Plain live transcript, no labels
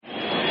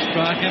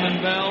Strachan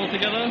and Bell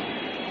together.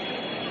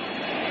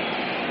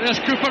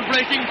 There's Cooper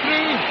breaking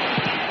through.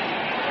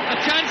 A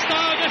chance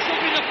now. This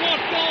will be the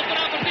fourth goal for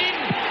Aberdeen.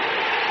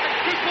 And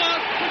Cooper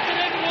puts it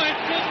in with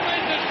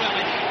Brendan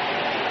Belly.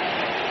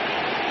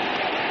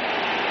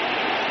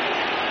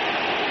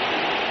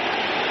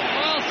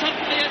 Well,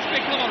 suddenly it's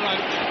become a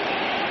rout.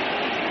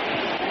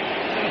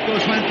 Of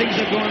course, when things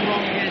are going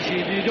wrong against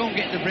you, you don't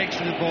get the breaks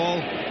of the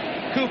ball.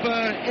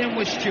 Cooper in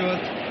with Stewart.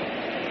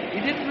 He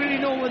didn't really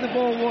know where the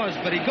ball was,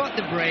 but he got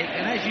the break.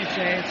 And as you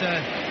say, it's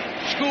a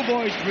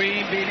schoolboy's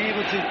dream, being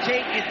able to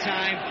take your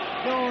time,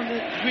 knowing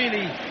that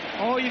really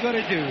all you got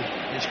to do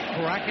is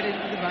crack it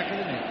into the back of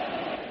the net.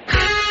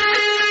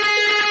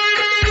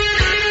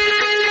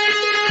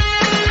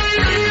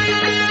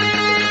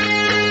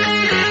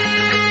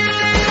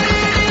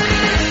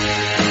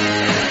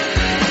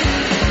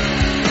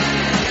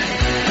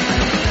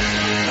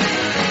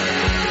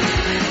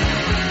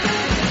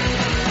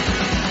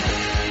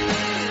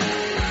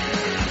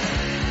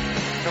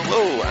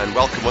 Hello and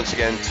welcome once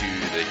again to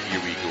the Here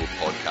We Go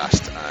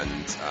podcast,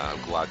 and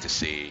I'm glad to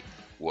say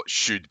what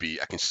should be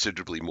a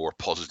considerably more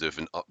positive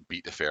and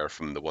upbeat affair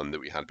from the one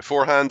that we had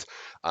beforehand.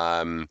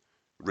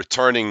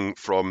 Returning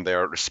from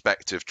their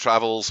respective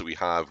travels, we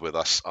have with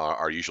us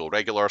our usual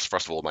regulars.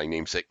 First of all, my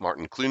namesake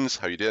Martin Clunes.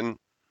 How you doing?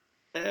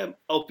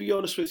 I'll be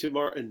honest with you,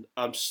 Martin.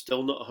 I'm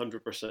still not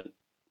 100%.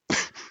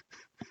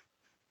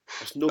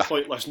 There's no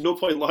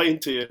point lying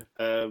to you.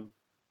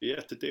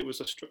 Today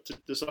was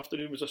this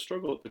afternoon was a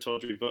struggle at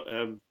Pittodrie, but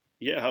I'm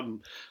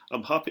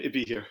happy to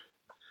be here.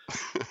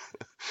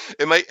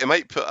 It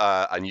might put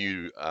a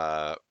new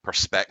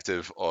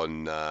perspective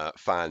on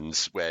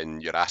fans when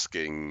you're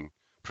asking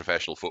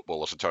professional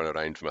footballers to turn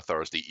around from a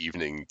Thursday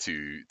evening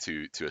to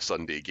a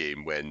Sunday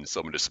game when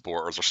some of the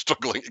supporters are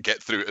struggling to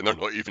get through it and they're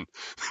not even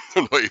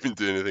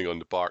doing anything on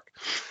the park.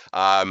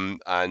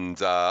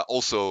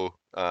 Also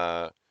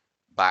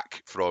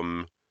back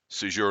from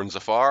sojourns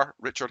afar,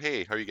 Richard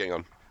Hay. How are you getting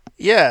on?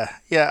 Yeah.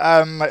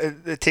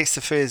 It takes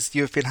the phrase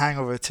European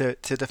hangover to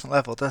a different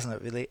level, doesn't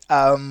it? Really.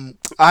 I'm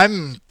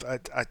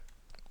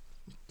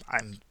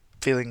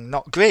feeling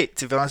not great,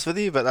 to be honest with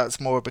you, but that's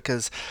more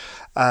because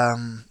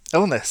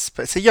illness.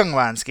 But it's a young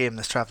man's game,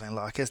 this travelling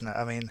lark, isn't it?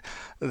 I mean,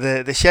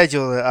 the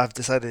schedule that I've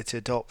decided to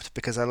adopt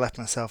because I left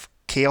myself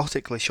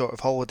chaotically short of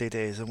holiday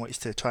days in which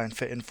to try and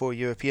fit in 4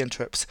 European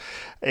trips,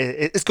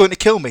 it's going to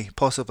kill me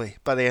possibly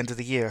by the end of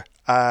the year.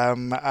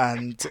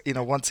 And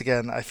once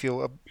again, I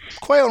feel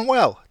quite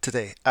unwell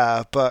today.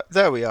 But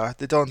there we are.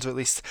 The Dons are at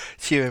least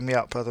cheering me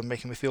up rather than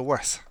making me feel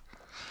worse.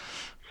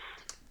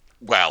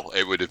 Well,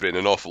 it would have been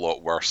an awful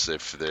lot worse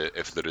if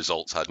the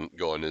results hadn't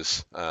gone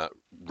as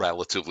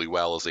relatively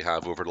well as they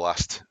have over the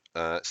last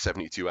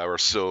 72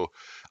 hours. So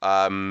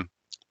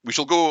we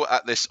shall go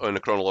at this on a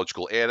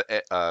chronological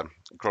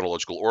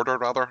order,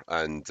 rather,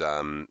 and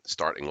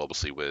starting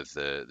obviously with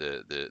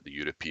the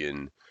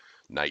European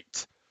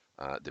night.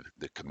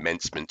 The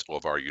commencement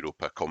of our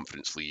Europa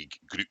Conference League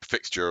group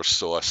fixtures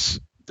saw us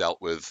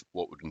dealt with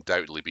what would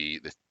undoubtedly be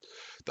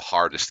the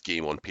hardest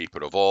game on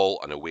paper of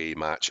all, an away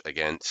match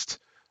against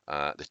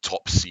the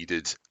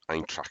top-seeded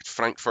Eintracht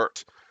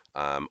Frankfurt,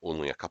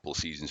 only a couple of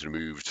seasons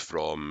removed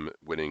from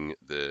winning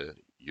the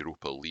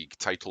Europa League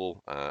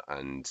title,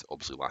 and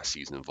obviously last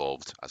season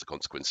involved as a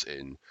consequence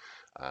in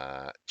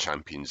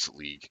Champions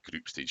League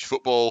group stage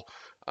football.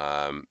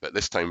 But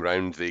this time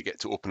round, they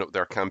get to open up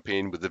their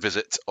campaign with the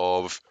visit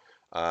of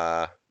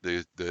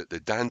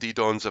the Dandy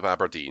Dons of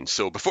Aberdeen.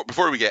 So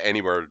before we get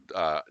anywhere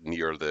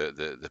near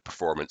the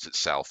performance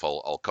itself,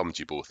 I'll come to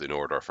you both in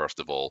order. First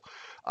of all,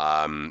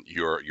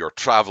 your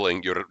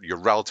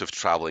relative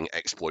travelling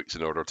exploits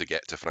in order to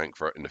get to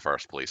Frankfurt in the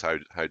first place. How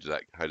did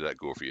that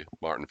go for you,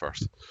 Martin?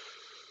 First.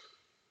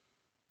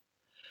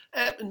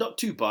 Not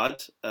too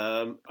bad.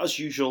 As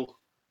usual,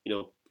 we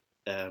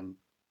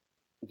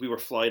were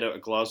flying out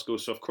of Glasgow,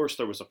 so of course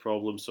there was a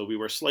problem. So we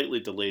were slightly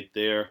delayed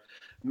there.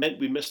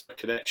 Meant we missed a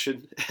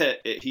connection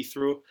at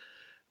Heathrow,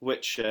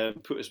 which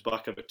put us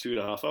back about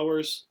 2.5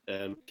 hours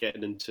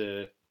getting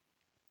into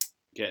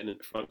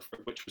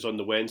Frankfurt, which was on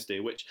the Wednesday,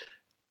 which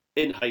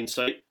in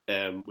hindsight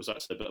was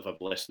actually a bit of a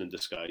blessing in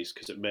disguise,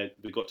 because it meant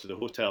we got to the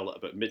hotel at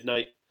about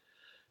midnight,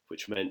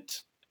 which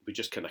meant we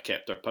just kind of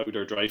kept our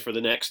powder dry for the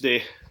next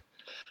day.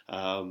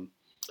 So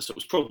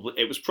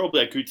it was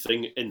probably a good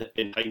thing in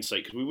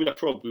hindsight, because we would have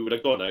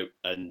gone out,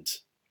 and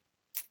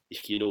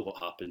you know what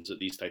happens at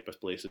these type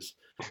of places.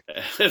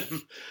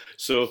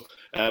 So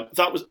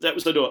that was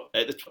the note.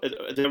 At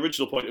the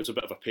original point, it was a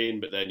bit of a pain,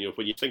 but then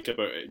when you think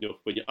about it,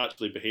 when you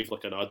actually behave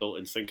like an adult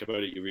and think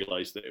about it, you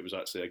realise that it was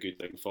actually a good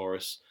thing for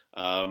us.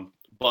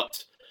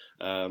 But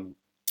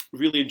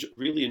really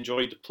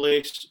enjoyed the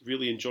place.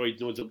 Really enjoyed.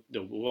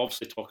 We'll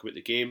obviously talk about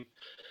the game.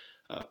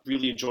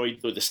 Really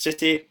enjoyed the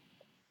city.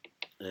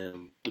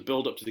 The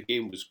build up to the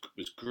game was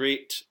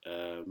great.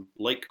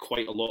 Like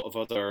quite a lot of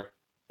other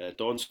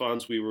Dons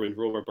fans, we were in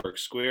Romerberg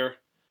Square,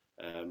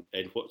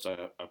 in what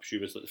I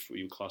presume is like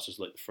the classes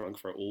like the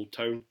Frankfurt Old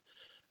Town.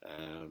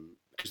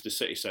 because the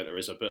city centre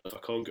is a bit of a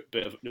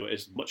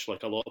it's much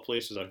like a lot of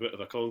places, a bit of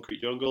a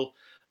concrete jungle.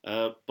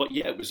 But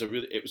yeah, it was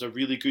a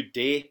really good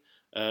day.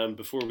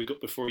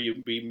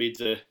 We made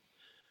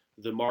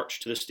the march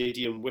to the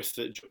stadium with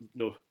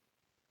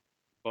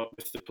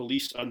with the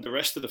police and the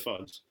rest of the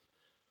fans.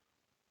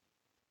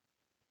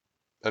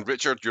 And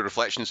Richard, your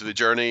reflections of the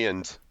journey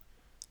and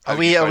how Are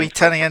you we found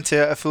turning Frankfurt?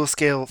 into a full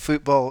scale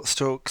football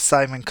stroke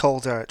Simon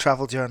Calder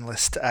travel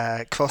journalist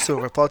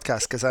crossover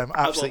podcast? Because I'm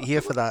absolutely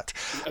here for that.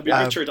 I mean,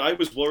 Richard, I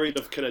was worried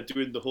of kind of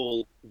doing the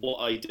whole what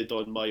I did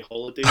on my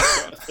holiday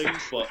sort of thing,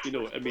 but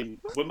I mean,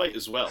 we might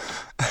as well.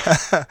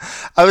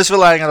 I was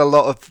relying on a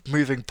lot of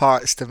moving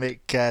parts to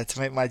make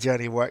my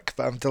journey work,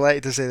 but I'm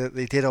delighted to say that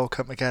they did all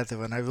come together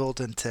when I rolled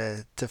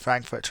into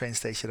Frankfurt train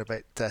station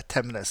about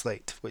 10 minutes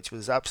late, which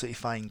was absolutely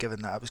fine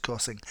given that I was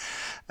crossing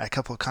a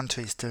couple of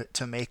countries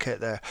to make it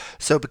there.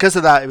 So because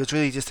of that, it was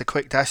really just a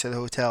quick dash to the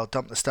hotel,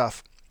 dump the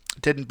stuff.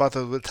 Didn't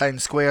bother with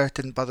Times Square.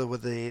 Didn't bother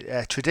with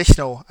the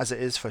traditional, as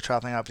it is for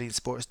travelling Aberdeen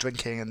sports,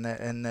 drinking in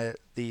the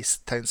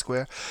Town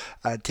Square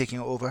and taking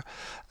it over.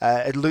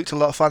 It looked a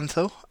lot of fun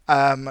though.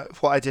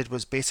 What I did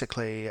was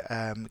basically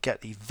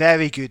get the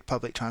very good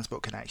public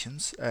transport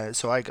connections.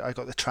 So I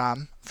got the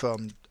tram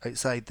from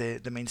outside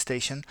the main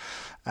station,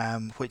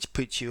 which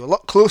puts you a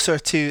lot closer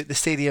to the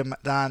stadium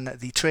than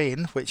the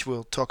train, which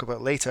we'll talk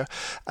about later.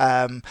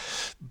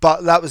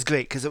 But that was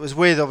great because it was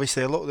with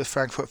obviously a lot of the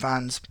Frankfurt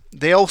fans.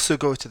 They also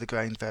go to the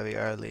ground very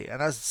early,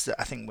 and as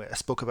I think I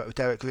spoke about with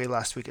Derek Ray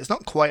last week, it's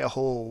not quite a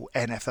whole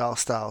NFL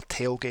style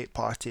tailgate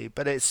party,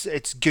 but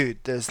it's good.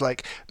 There's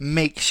like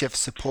makeshift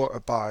supporter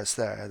bars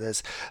there.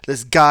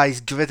 There's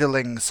guys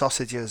griddling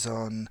sausages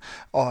on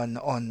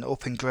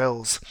open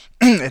grills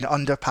in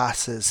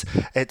underpasses.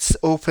 It's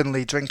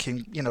openly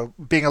drinking,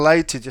 being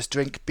allowed to just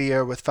drink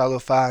beer with fellow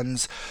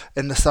fans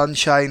in the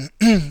sunshine.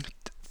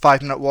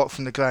 5-minute walk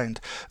from the ground.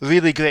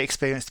 Really great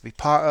experience to be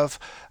part of.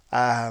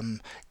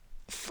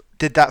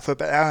 Did that for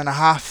about an hour and a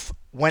half.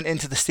 Went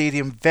into the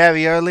stadium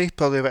very early,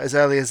 probably about as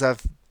early as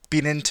I've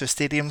been into a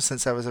stadium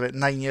since I was about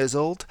 9 years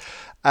old.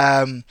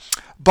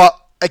 But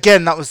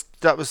again, that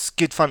was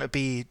good fun to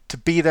be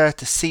there,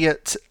 to see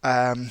it,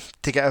 to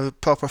get a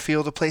proper feel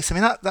of the place. I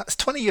mean, that's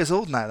 20 years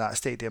old now, that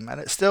stadium, and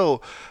it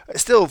still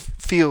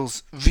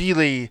feels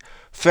really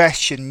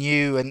fresh and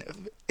new,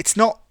 and it's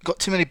not got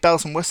too many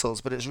bells and whistles,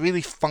 but it's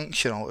really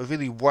functional. It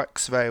really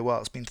works very well.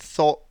 It's been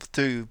thought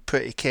through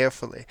pretty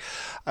carefully,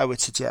 I would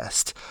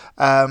suggest.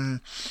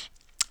 And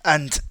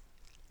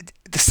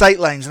the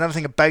sightlines and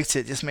everything about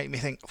it just make me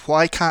think,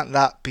 why can't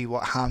that be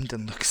what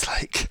Hampden looks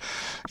like?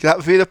 That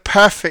would be the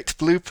perfect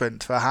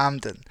blueprint for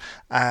Hampden.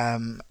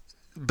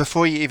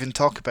 Before you even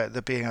talk about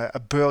there being a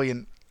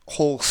brilliant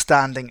whole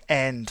standing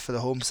end for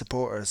the home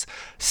supporters,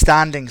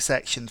 standing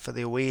section for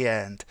the away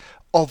end.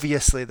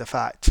 Obviously the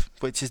fact,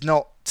 which is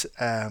not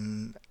a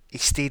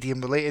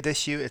stadium related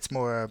issue, it's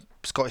more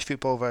Scottish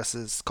football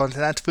versus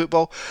continental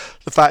football,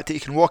 the fact that you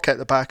can walk out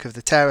the back of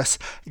the terrace,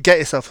 get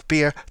yourself a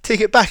beer, take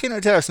it back into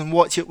the terrace and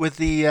watch it with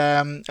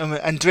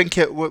and drink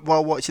it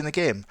while watching the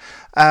game.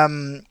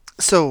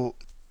 So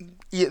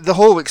the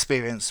whole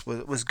experience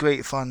was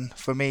great fun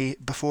for me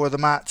before the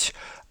match.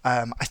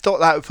 I thought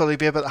that would probably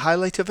be about the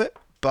highlight of it,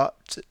 but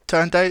it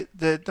turned out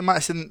the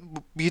match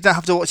you didn't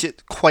have to watch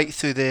it quite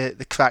through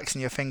the cracks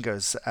in your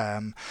fingers,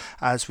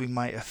 as we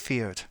might have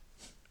feared.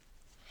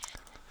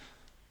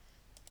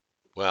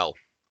 Well,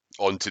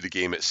 on to the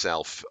game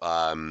itself.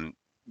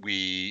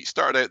 We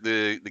started out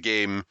the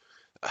game,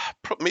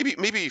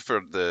 maybe for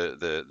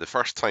the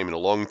first time in a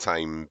long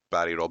time,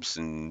 Barry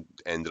Robson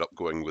ended up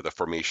going with a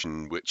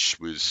formation which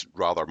was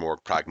rather more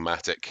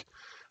pragmatic.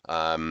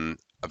 A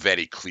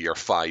very clear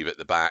 5 at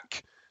the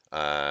back.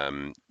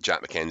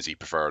 Jack McKenzie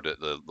preferred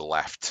at the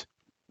left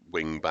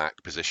wing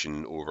back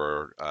position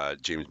over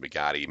James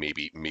McGarry,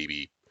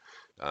 maybe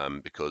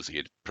because he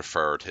had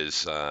preferred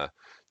his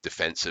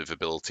defensive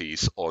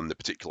abilities on the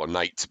particular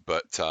night,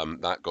 but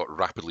that got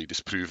rapidly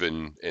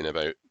disproven in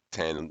about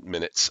 10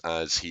 minutes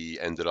as he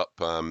ended up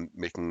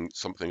making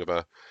something of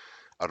a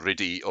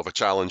riddy of a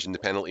challenge in the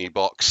penalty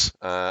box,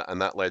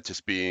 and that led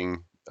to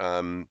being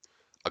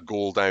a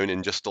goal down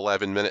in just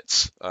 11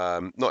 minutes.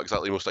 Not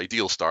exactly the most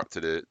ideal start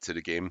to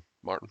the game,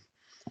 Martin.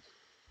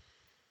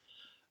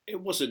 It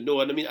wasn't,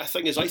 no, and I mean, I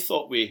think is I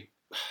thought we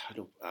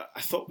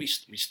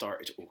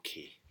started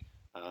okay,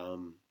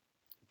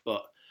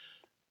 but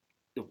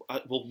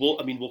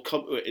we'll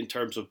come to it in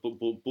terms of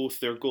both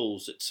their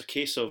goals. It's a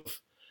case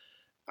of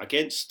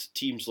against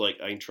teams like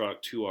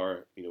Eintracht, who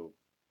are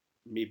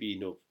maybe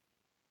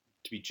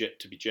to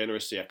be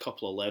generous, say a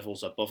couple of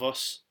levels above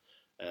us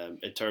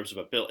in terms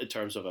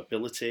of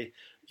ability.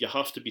 You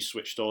have to be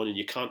switched on, and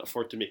you can't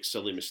afford to make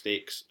silly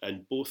mistakes.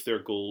 And both their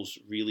goals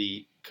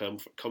really come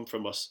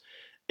from us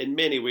in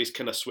many ways,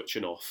 kind of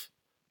switching off.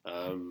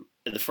 In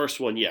the first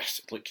one,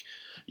 yes, like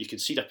you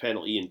concede a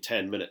penalty in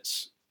 10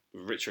 minutes.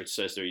 Richard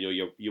says there,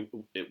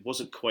 it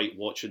wasn't quite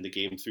watching the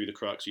game through the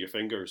cracks of your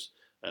fingers,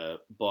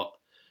 but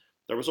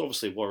there was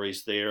obviously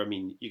worries there. I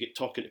mean, you get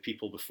talking to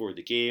people before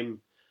the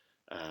game,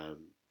 and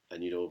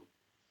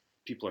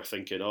people are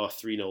thinking,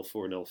 3-0,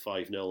 4-0,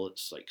 5-0.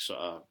 It's like sort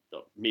of,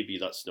 maybe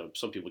that's,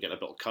 some people get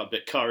a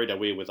bit carried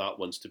away with that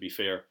ones, to be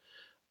fair.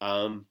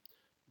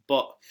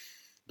 But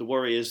the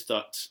worry is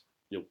that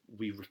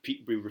we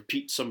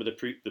repeat some of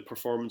the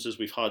performances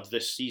we've had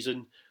this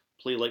season.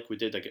 Play like we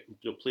did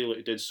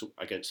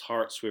against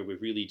Hearts, where we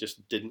really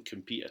just didn't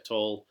compete at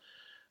all.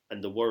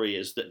 And the worry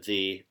is that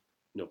they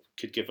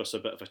could give us a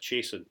bit of a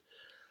chasing.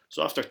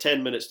 So after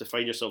 10 minutes to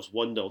find yourselves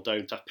 1-0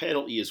 down to a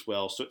penalty as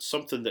well, so it's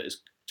something that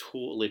is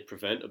totally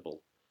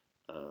preventable.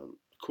 Of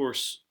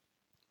course,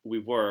 we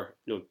were,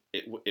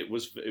 it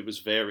was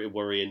very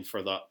worrying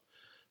for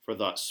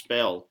that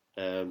spell,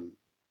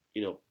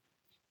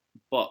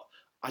 but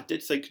I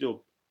did think,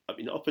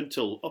 up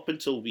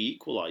until we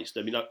equalised.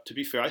 To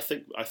be fair, I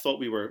thought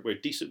we're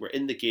decent. We're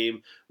in the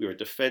game. We were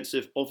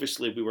defensive.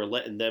 Obviously, we were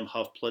letting them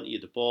have plenty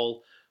of the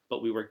ball,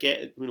 but we were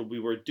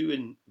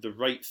doing the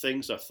right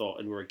things, I thought,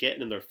 and we were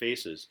getting in their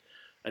faces.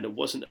 And it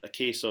wasn't a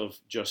case of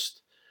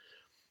just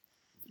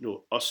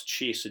us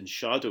chasing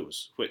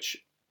shadows,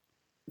 which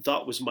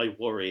that was my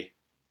worry.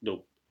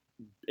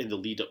 In the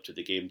lead up to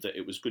the game, that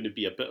it was going to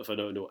be a bit of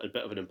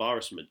an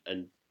embarrassment,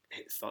 and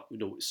it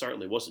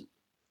certainly wasn't.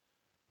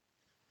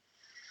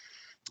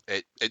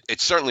 It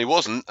certainly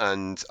wasn't,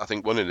 and I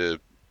think one of the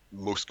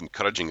most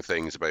encouraging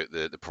things about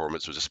the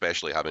performance was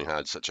especially having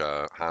had such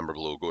a hammer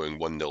blow going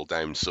 1-0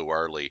 down so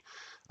early,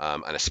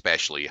 and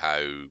especially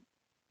how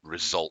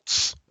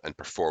results and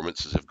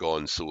performances have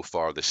gone so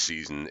far this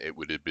season. It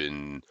would have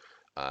been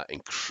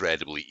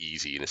incredibly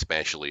easy, and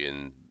especially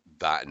in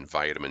that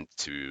environment,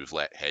 to have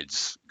let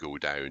heads go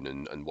down,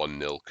 and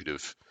 1-0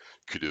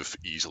 could have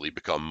easily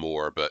become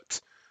more. But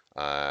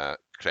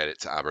credit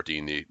to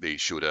Aberdeen, they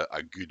showed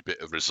a good bit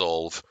of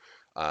resolve.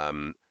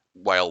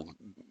 While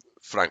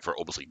Frankfurt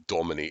obviously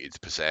dominated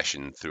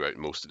possession throughout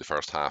most of the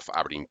first half,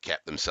 Aberdeen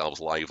kept themselves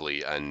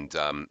lively, and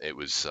it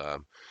was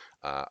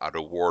a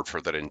reward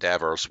for their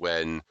endeavours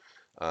when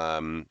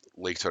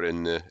later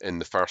in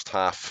the first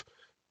half,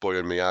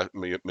 Bojan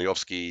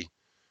Majowski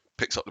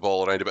picks up the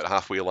ball around about the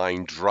halfway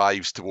line,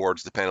 drives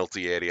towards the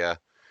penalty area.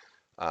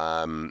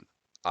 A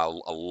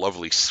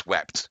lovely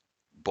swept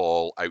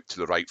ball out to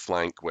the right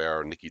flank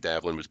where Nicky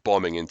Devlin was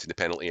bombing into the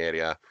penalty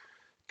area,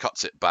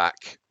 cuts it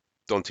back.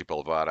 Dante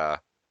Polvara,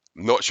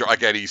 not sure.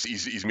 Again,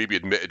 he's maybe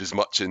admitted as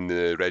much in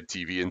the Red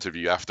TV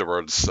interview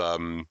afterwards.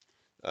 But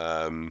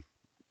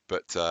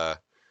the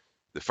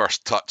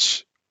first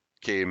touch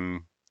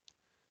came,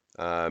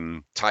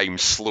 time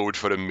slowed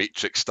for him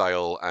Matrix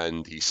style,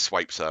 and he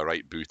swipes a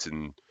right boot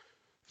and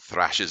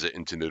thrashes it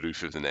into the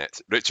roof of the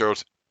net.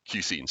 Richard,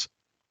 cue scenes.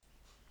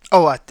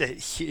 Oh,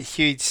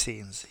 huge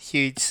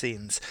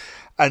scenes,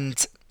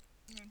 and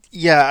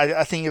yeah,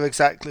 I think you're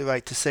exactly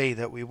right to say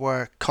that we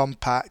were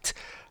compact.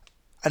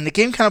 And the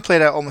game kind of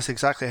played out almost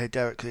exactly how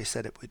Derek Ray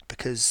said it would,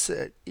 because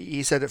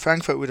he said that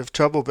Frankfurt would have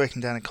trouble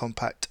breaking down a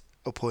compact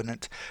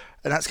opponent,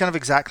 and that's kind of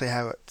exactly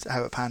how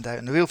it panned out.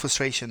 And the real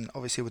frustration,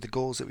 obviously, with the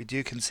goals that we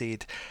do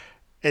concede,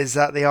 is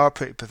that they are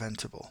pretty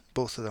preventable,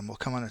 both of them. We'll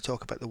come on and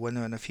talk about the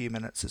winner in a few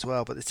minutes as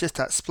well, but it's just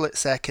that split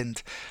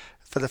second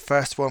for the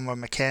first one where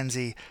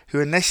Mackenzie,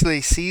 who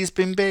initially sees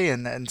Bimbe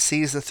and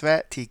sees the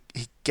threat, he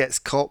gets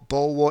caught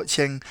ball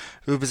watching.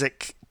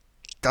 Rubizic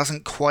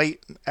doesn't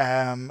quite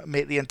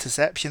make the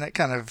interception. It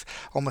kind of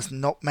almost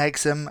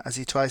nutmegs him as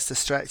he tries to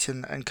stretch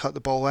and cut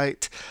the ball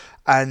out.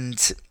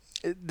 And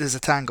there's a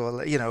tangle,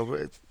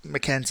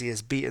 Mackenzie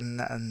is beaten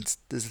and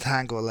there's a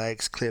tangle of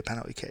legs, clear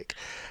penalty kick.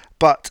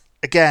 But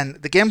again,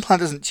 the game plan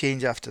doesn't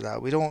change after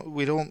that. We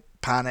don't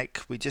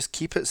panic. We just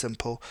keep it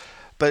simple.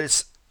 But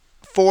it's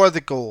for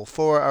the goal,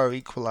 for our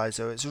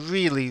equaliser. It's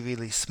really,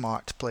 really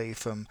smart play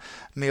from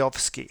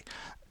Majowski,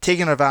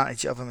 taking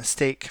advantage of a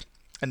mistake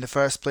in the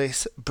first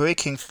place,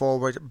 breaking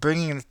forward,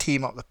 bringing the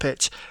team up the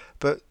pitch.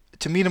 But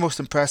to me, the most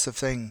impressive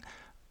thing,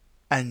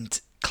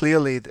 and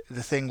clearly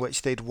the thing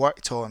which they'd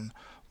worked on,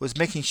 was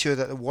making sure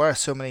that there were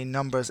so many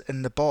numbers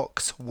in the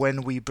box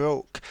when we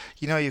broke.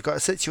 You've got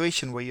a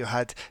situation where you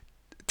had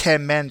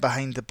 10 men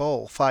behind the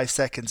ball 5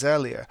 seconds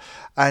earlier,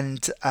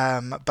 and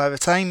by the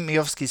time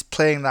Majowski's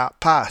playing that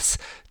pass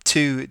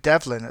to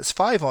Devlin, it's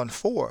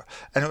 5-on-4,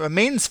 and it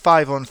remains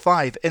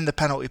 5-on-5 in the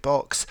penalty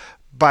box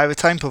by the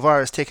time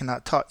Polvara's taken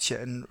that touch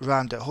and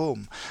rammed it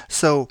home.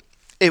 So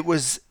it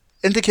was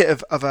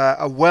indicative of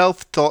a well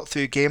thought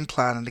through game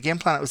plan, and the game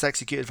plan that was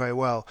executed very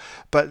well.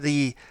 But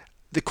the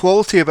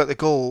quality about the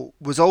goal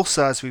was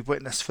also, as we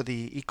witnessed for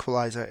the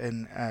equaliser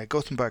in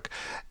Gothenburg,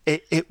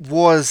 it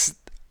was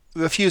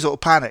refusal to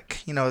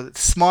panic.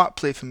 Smart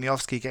play from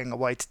Majowski getting it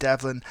wide to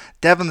Devlin.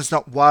 Devlin's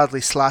not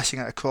wildly slashing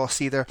it across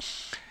either.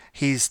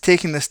 He's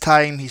taking this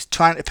time, he's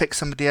trying to pick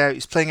somebody out,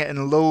 he's playing it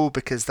in low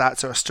because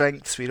that's our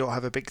strength, so we don't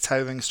have a big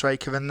towering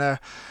striker in there.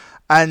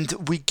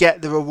 And we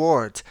get the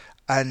reward.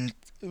 And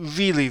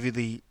really,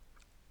 really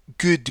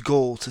good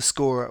goal to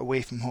score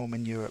away from home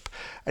in Europe.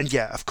 And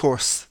yeah, of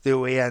course, the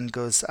away end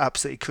goes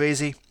absolutely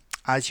crazy,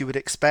 as you would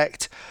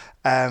expect.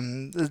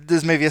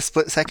 There's maybe a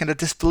split second of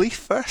disbelief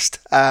first.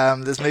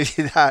 There's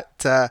maybe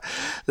that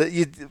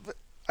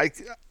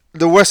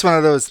The worst one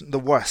of those, the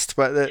worst,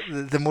 but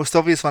the most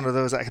obvious one of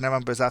those I can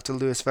remember is after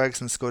Lewis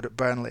Ferguson scored at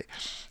Burnley,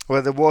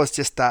 where there was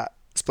just that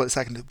split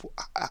second of,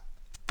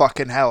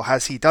 fucking hell,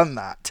 has he done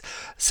that?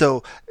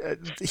 So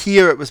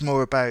here it was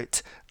more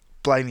about,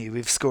 blimey,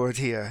 we've scored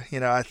here.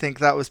 I think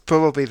that was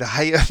probably the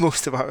height of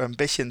most of our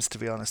ambitions, to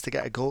be honest, to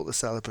get a goal to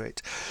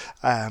celebrate.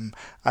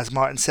 As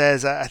Martin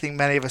says, I think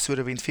many of us would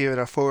have been fearing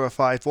a 4 or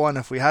 5-1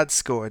 if we had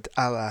scored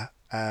a la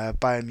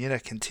Bayern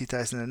Munich in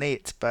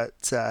 2008.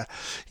 But,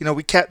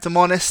 we kept them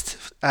honest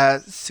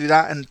through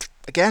that. And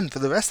again, for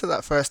the rest of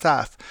that first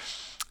half,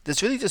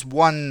 there's really just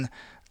one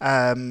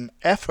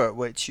effort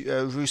which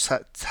Roos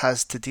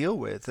has to deal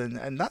with,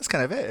 and that's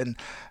kind of it. And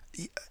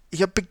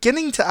you're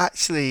beginning to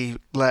actually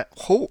let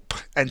hope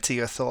into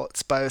your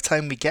thoughts by the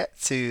time we get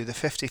to the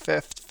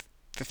 55th,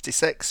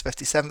 56th,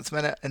 57th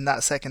minute in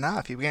that second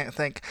half. You begin to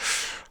think,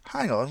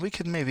 hang on, we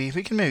can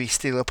maybe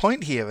steal a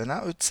point here, and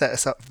that would set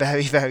us up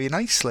very, very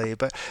nicely.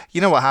 But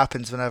you know what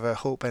happens whenever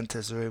hope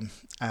enters the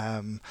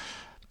room.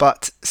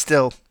 But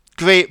still,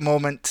 great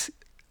moment,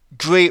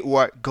 great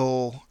work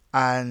goal,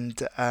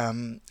 and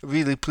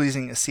really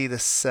pleasing to see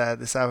this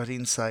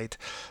Aberdeen side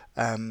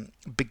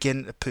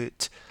begin to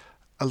put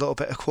a little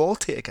bit of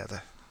quality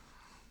together.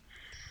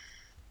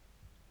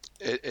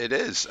 It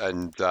is,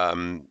 and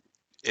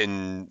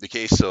in the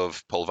case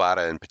of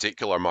Polvara in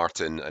particular,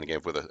 Martin, and again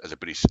as a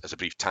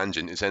brief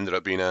tangent, it's ended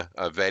up being a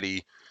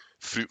very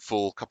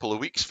fruitful couple of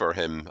weeks for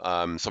him.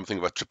 Something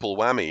of a triple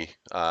whammy.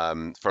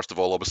 First of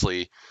all,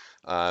 obviously,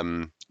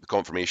 the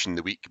confirmation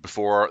the week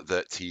before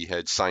that he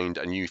had signed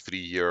a new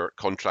 3-year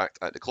contract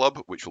at the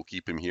club, which will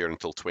keep him here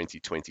until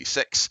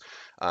 2026.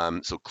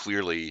 So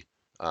clearly,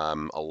 a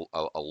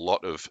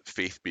lot of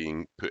faith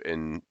being put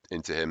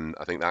into him.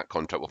 I think that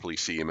contract will probably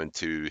see him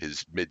into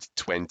his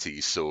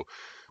mid-20s. So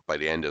by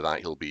the end of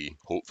that, he'll be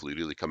hopefully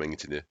really coming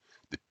into the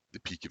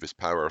peak of his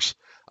powers.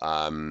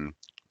 And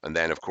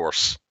then, of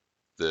course,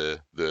 the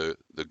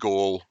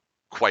goal,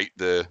 quite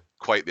the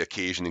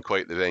occasion and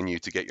quite the venue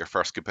to get your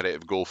first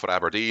competitive goal for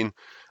Aberdeen.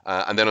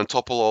 And then on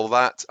top of all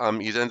that,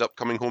 he's ended up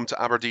coming home to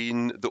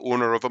Aberdeen, the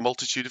owner of a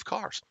multitude of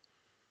cars.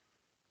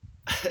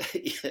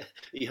 Yeah,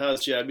 he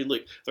has. Yeah, I mean,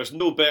 look, there's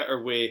no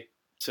better way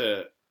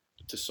to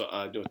sort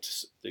of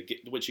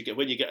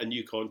when you get a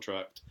new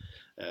contract,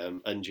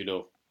 and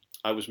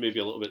I was maybe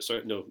a little bit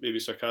maybe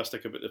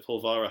sarcastic about the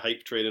Polvara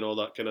hype train and all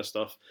that kind of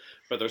stuff,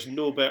 but there's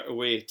no better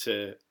way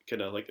to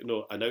kind of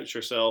announce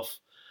yourself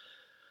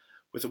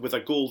with a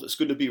goal that's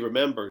going to be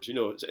remembered.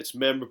 It's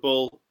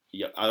memorable.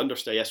 Yeah, I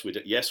understand.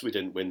 Yes, we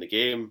didn't win the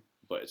game,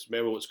 but it's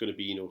memorable. It's going to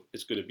be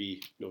it's going to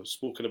be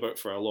spoken about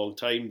for a long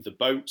time. The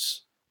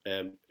bounce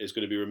is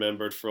going to be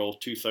remembered for all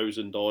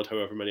 2,000 odd,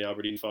 however many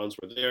Aberdeen fans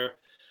were there.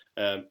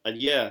 I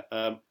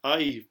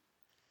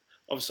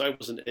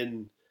wasn't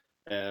in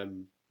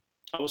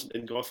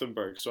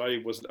Gothenburg, so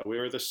I wasn't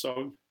aware of this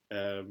song.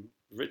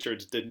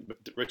 Richard didn't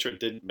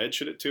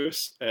mention it to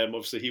us.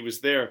 Obviously, he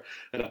was there,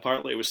 and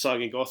apparently it was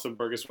sung in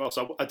Gothenburg as well.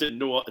 So I didn't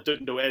know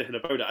anything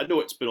about it. I know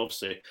it's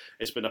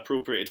been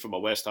appropriated from a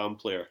West Ham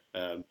player,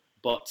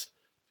 but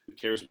who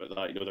cares about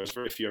that? There's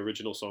very few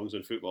original songs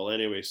in football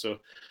anyway. So,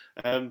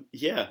 so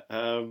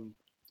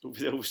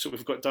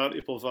we've got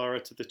Dante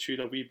Polvara to the tune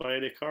of "We Buy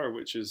Any Car,"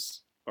 which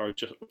is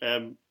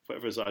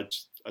whatever is that?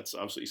 That's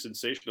absolutely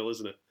sensational,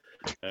 isn't it?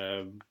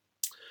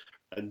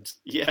 And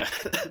yeah,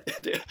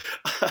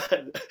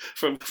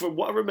 from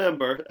what I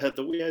remember,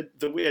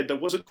 the way I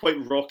wasn't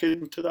quite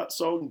rocking to that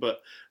song,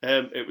 but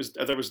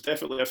there was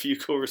definitely a few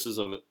choruses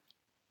of it.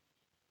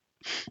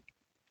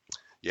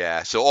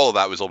 Yeah, so all of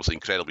that was obviously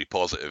incredibly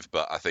positive,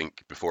 but I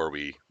think before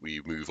we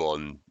move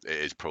on, it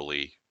is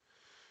probably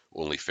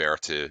only fair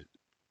to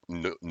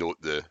note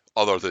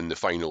other than the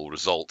final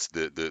result,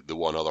 the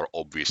one other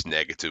obvious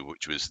negative,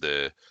 which was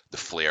the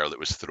flare that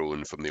was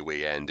thrown from the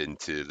away end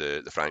into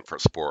the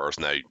Frankfurt supporters.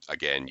 Now,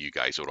 again, you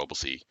guys are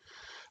obviously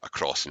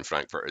across in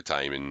Frankfurt at the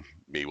time and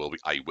may well be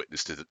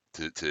eyewitness to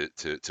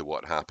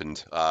what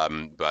happened.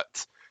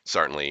 But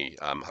certainly,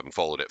 having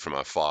followed it from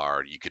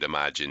afar, you could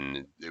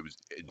imagine it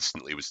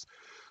was.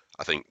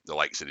 I think the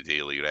likes of the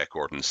Daily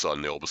Record and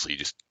Sun, they obviously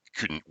just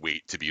couldn't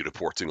wait to be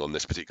reporting on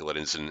this particular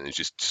incident. It's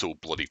just so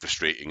bloody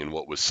frustrating in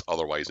what was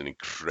otherwise an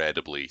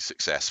incredibly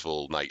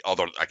successful night,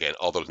 other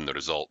than the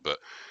result, but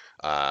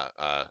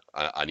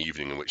an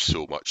evening in which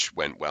so much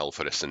went well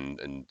for us,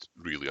 and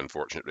really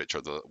unfortunate,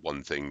 Richard, that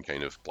one thing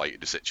kind of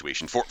blighted the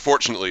situation.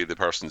 Fortunately, the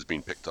person's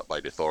been picked up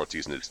by the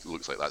authorities, and it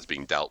looks like that's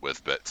being dealt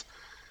with, but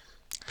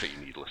pretty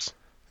needless.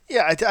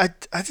 Yeah,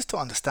 I just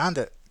don't understand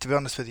it, to be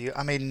honest with you.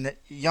 I mean,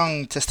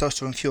 young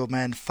testosterone-fueled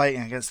men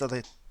fighting against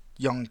other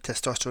young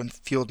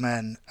testosterone-fueled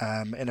men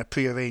in a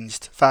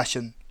pre-arranged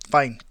fashion.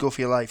 Fine, go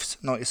for your lives,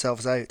 knock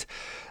yourselves out.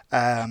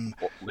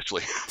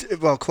 Literally.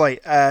 Well,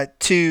 quite.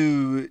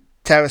 Two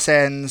terrace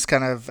ends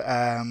kind of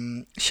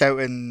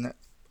shouting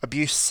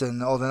abuse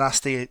and all the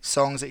nasty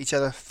songs at each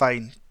other.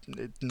 Fine,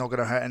 not going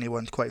to hurt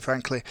anyone, quite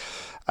frankly.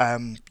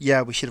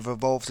 Yeah, we should have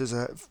evolved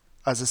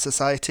as a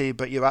society,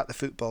 but you're at the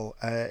football.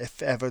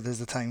 If ever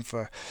there's a time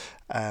for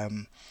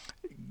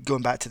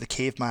going back to the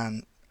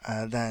caveman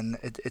then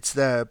it's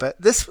there.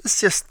 But this was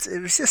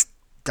just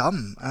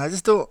dumb, and I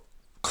just don't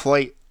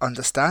quite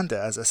understand it.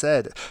 As I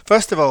said,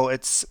 first of all,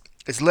 it's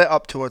lit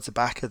up towards the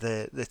back of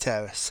the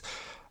terrace,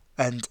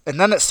 and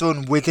then it's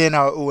thrown within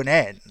our own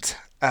end.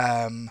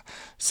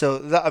 So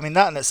that, I mean,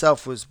 that in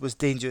itself was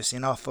dangerous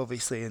enough,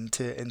 obviously,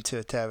 into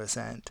a terrace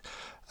end.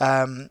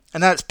 And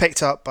that's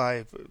picked up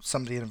by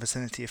somebody in the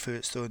vicinity of who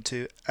it's thrown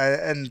to.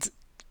 And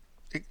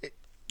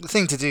the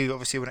thing to do,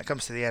 obviously, when it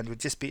comes to the end, would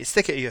just be to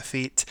stick it to your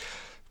feet.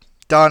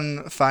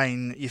 Done,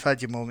 fine. You've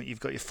had your moment. You've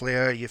got your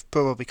flair. You've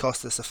probably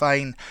cost us a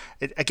fine.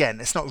 Again,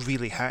 it's not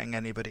really hurting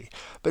anybody.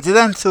 But to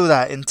then throw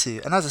that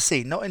into, and as I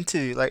say, not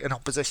into like an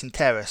opposition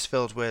terrace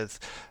filled with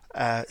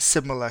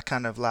similar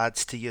kind of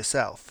lads to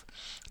yourself,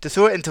 to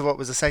throw it into what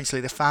was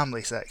essentially the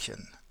family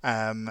section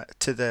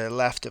to the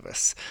left of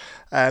us.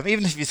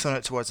 Even if you've thrown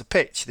it towards a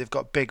pitch, they've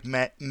got big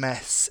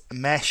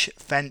mesh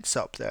fence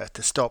up there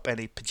to stop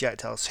any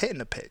projectiles hitting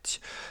the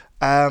pitch.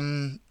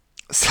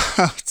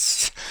 So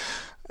it's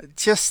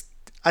just,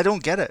 I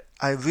don't get it.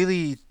 I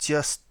really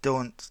just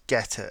don't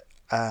get it.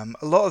 A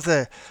lot of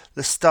the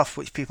stuff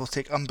which people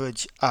take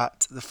umbrage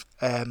at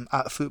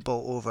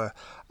football over,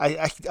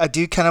 I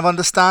do kind of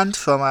understand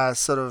from a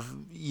sort of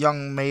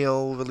young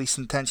male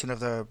releasing tension of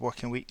their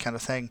working week kind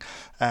of thing,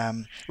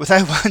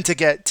 without wanting to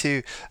get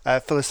too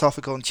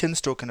philosophical and chin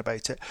stroking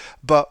about it.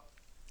 But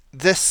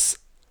this,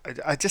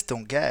 I just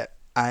don't get.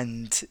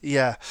 And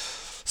yeah,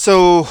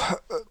 so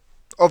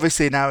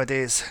obviously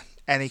nowadays,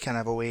 any kind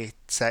of away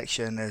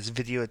section is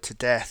videoed to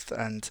death,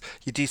 and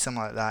you do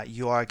something like that,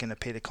 you are going to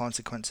pay the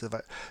consequences of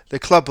it. The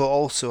club will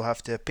also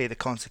have to pay the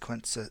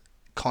consequences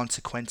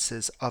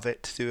of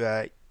it through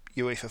a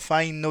UEFA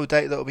fine, no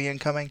doubt that will be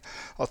incoming,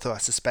 although I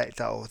suspect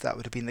that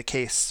would have been the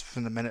case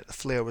from the minute the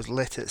flare was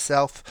lit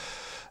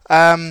itself.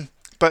 But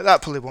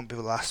that probably won't be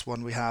the last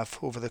one we have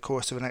over the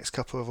course of the next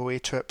couple of away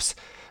trips.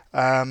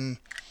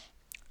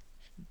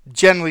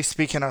 Generally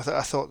speaking, I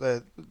thought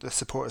the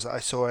supporters that I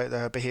saw out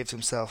there behaved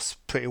themselves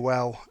pretty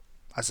well.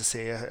 As I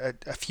say,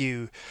 a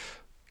few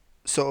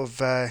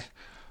sort of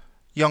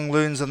young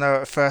loons on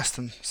their first,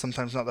 and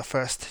sometimes not the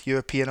first,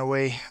 European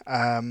away.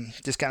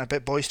 Just getting a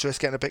bit boisterous,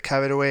 getting a bit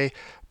carried away,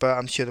 but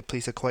I'm sure the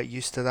police are quite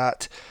used to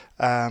that.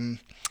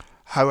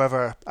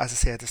 However, as I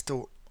say, I just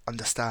don't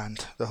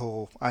understand the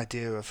whole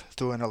idea of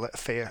throwing a lit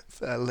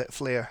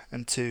flare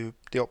into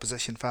the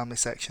opposition family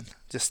section.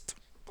 Just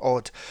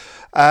odd.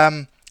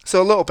 So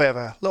a little bit of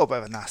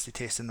a nasty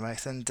taste in the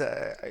mouth, and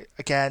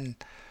again,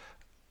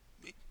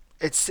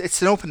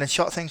 it's an open and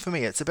shut thing for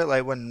me. It's a bit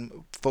like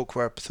when folk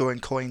were throwing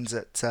coins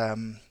at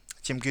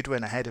Jim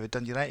Goodwin ahead of a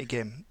Dundee United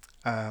game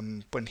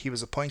when he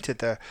was appointed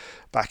there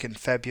back in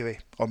February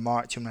or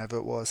March, or whenever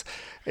it was.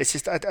 It's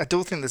just I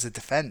don't think there's a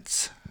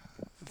defence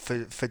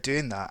for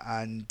doing that,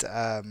 and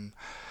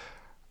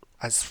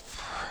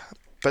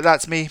but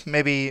that's me.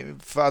 Maybe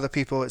for other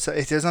people,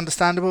 it is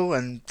understandable,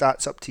 and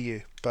that's up to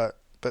you. But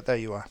there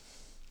you are.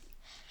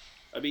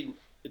 I mean,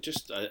 I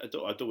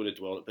don't want to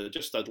dwell on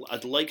it, but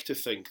I'd like to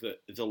think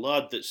that the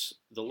lad that's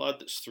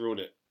thrown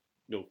it,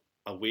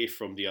 away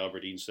from the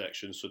Aberdeen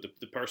section, so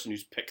the person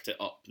who's picked it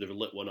up, the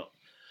lit one up.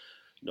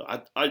 No,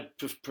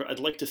 I'd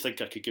like to think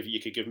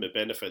you could give him a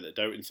benefit of the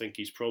doubt and think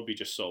he's probably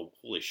just saw,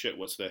 holy shit,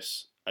 what's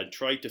this, and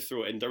tried to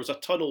throw it in. There was a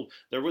tunnel.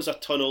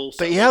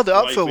 But he held it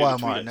up for a while,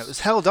 Martin. It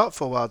was held up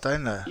for a while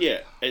down there.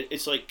 Yeah,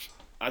 it's like,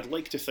 I'd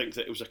like to think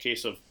that it was a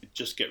case of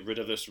just get rid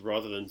of this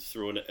rather than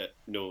throwing it at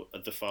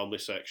the family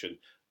section.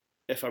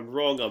 If I'm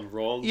wrong, I'm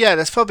wrong. Yeah,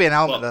 there's probably an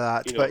element of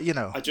that,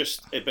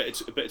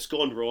 but it's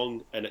gone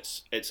wrong, and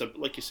it's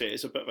like you say,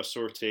 it's a bit of a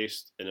sore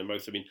taste in the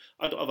mouth. I mean,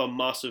 I don't have a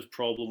massive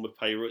problem with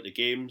pyro at the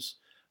games,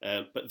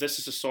 but this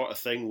is the sort of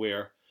thing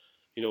where,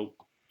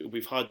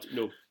 we've had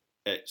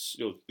it's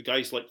the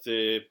guys like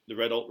the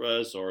Red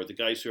Ultras or the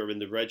guys who are in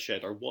the Red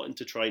Shed are wanting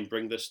to try and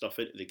bring this stuff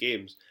into the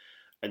games,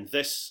 and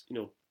this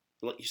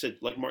like you said,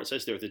 like Martin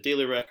says there, the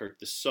Daily Record,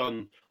 the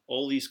Sun,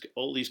 all these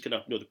kind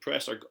of the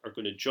press are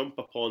going to jump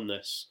upon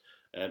this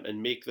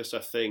and make this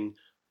a thing,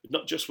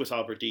 not just with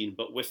Aberdeen,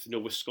 but with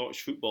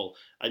Scottish football.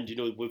 And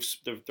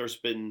there's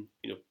been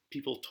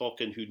people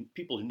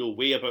who know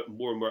way about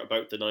more and more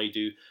about than I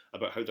do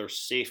about how there's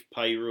safe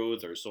pyro,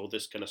 there's all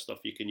this kind of stuff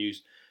you can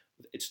use.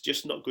 It's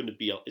just not going to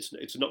be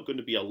it's not going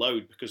to be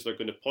allowed, because they're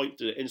going to point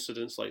to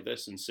incidents like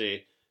this and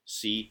say,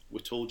 see, we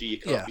told you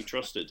can't be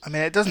trusted. I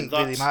mean, it doesn't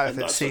really matter if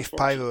it's safe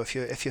pyro if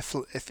you're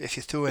throwing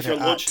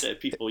it at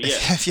people,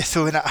 if you're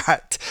throwing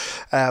it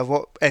at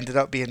what ended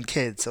up being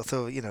kids.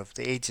 Although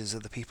the ages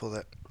of the people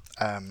that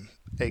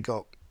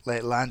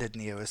it landed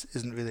near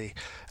isn't really,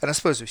 and I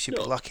suppose we should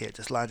be lucky it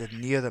just landed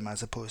near them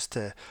as opposed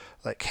to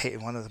like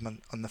hitting one of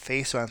them on the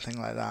face or anything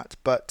like that.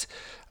 But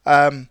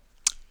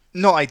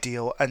not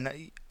ideal,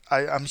 and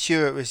I'm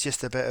sure it was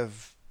just a bit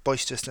of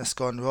boisterousness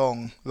gone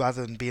wrong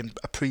rather than being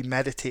a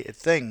premeditated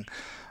thing.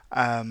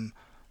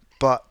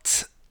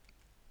 But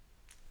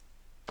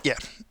yeah.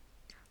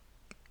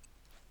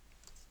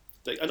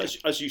 And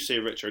as you say,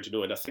 Richard,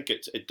 and I think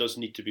it does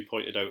need to be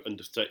pointed out on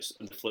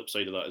the flip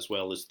side of that as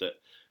well, is that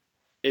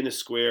in a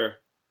square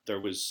there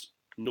was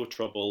no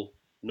trouble,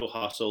 no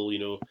hassle.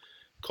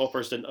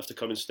 coppers didn't have to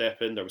come and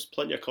step in. There was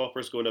plenty of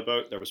coppers going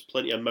about. There was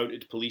plenty of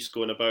mounted police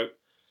going about.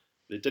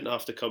 They didn't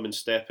have to come and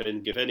step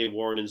in, give any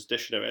warnings,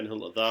 dishing out anything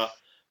like that.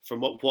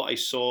 From what I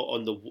saw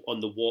on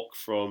the walk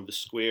from the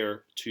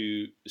square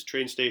to the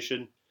train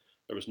station,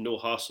 there was no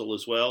hassle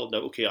as well. Now,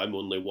 okay, I'm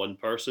only one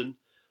person,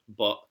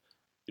 but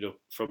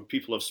from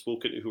people I've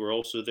spoken to who are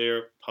also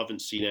there,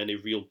 haven't seen any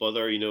real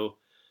bother.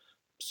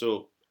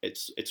 So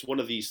it's one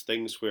of these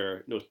things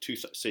where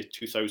say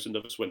 2,000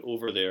 of us went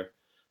over there,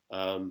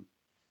 and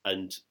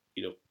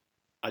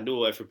I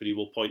know everybody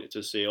will point it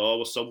to say, oh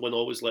well, someone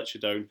always lets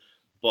you down,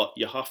 but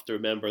you have to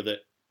remember that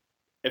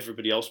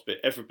everybody else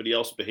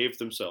behaved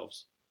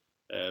themselves.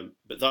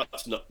 But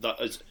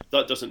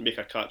that doesn't make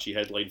a catchy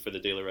headline for the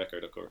Daily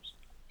Record, of course.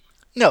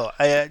 No,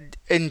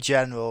 in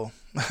general,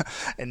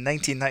 in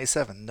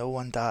 1997, no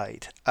one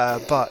died.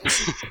 But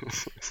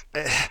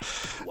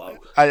Wow.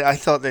 I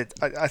thought that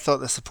I thought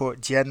the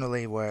support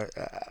generally were,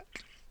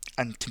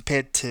 and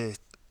compared to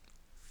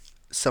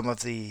some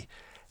of the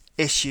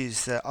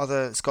issues that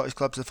other Scottish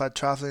clubs have had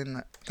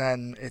travelling,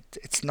 then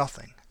it's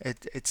nothing.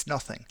 It's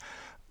nothing.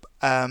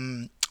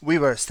 We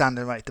were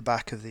standing right at the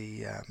back of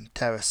the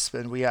terrace,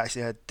 and we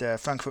actually had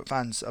Frankfurt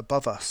fans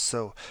above us.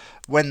 So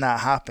when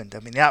that happened, I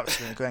mean, the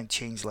atmosphere on the ground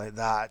changed like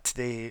that.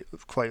 They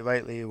quite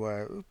rightly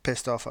were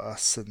pissed off at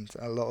us, and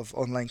a lot of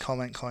online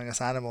comment calling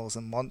us animals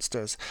and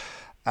monsters.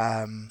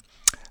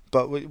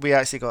 But we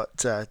actually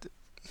got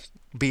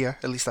beer,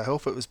 at least I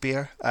hope it was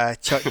beer,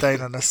 chucked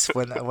down on us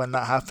when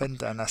that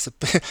happened, and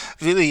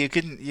really you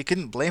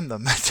couldn't blame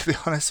them, to be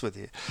honest with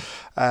you.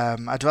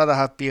 I'd rather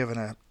have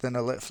beer than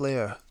a lit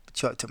flare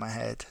chucked to my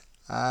head.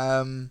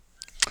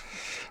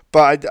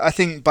 But I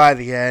think by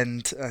the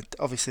end,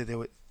 obviously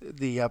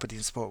the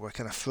Aberdeen support were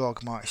kind of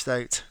frog marched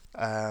out,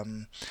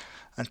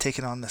 and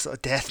taking on the sort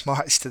of death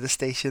march to the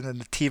station in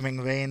the teeming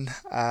rain.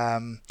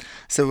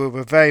 So we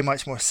were very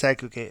much more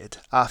segregated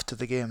after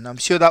the game. Now, I'm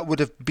sure that would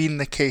have been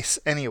the case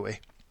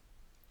anyway,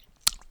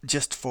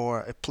 just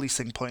for a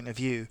policing point of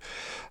view,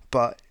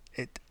 but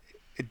it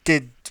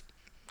did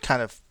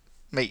kind of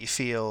make you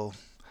feel,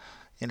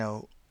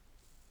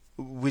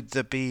 would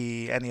there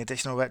be any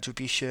additional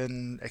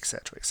retribution,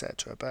 etc.,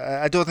 etc. But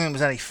I don't think there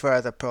was any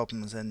further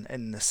problems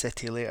in the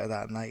city later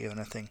that night or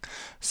anything.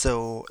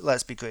 So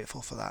let's be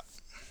grateful for that.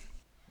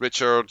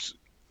 Richard,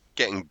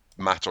 getting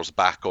matters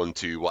back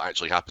onto what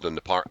actually happened on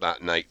the park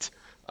that night,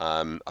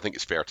 I think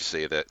it's fair to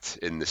say that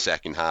in the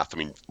second half, I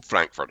mean,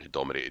 Frankfurt had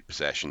dominated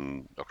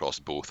possession across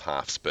both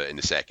halves, but in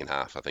the second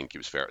half, I think it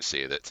was fair to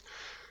say that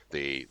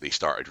they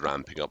started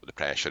ramping up the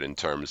pressure in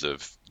terms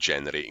of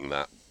generating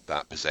that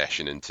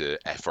possession into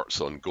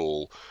efforts on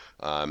goal.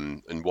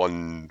 In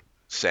one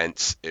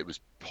sense, it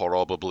was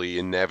probably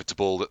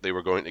inevitable that they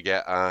were going to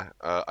get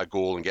a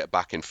goal and get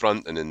back in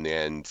front, and in the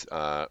end,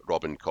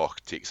 Robin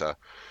Koch takes a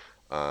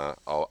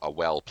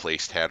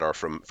well-placed header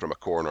from a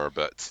corner,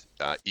 but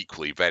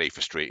equally very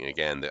frustrating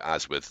again, that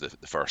as with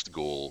the first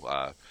goal,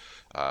 a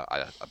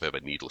bit of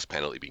a needless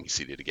penalty being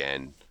conceded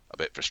again. A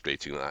bit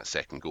frustrating that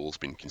second goal's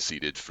been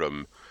conceded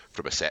from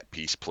a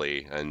set-piece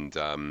play, and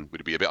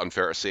would it be a bit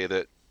unfair to say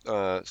that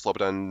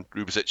Slobodan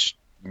Rubezic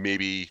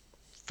maybe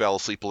fell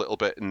asleep a little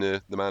bit in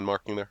the man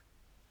marking there?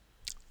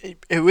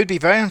 It would be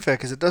very unfair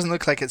because it doesn't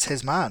look like it's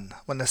his man.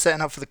 When they're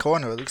setting up for the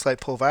corner, it looks like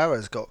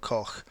Polvara's got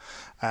Koch.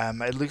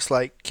 It looks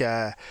like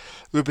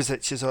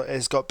Rubezic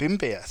has got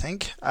Bimbe, I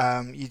think.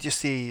 You just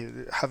see,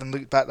 having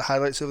looked back the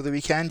highlights over the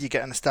weekend, you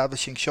get an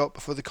establishing shot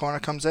before the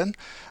corner comes in.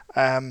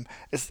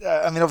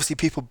 Obviously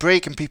people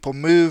break and people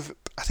move.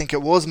 I think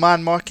it was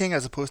man marking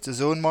as opposed to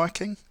zone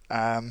marking.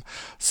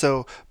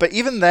 But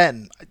even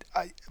then,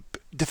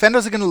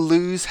 defenders are going to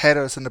lose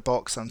headers in the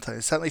box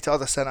sometimes, certainly to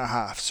other centre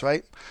halves,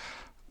 right?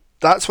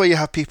 That's why you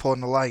have people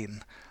on the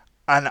line.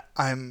 And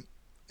I'm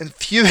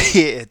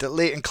infuriated that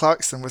Leighton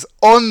Clarkson was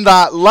on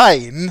that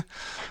line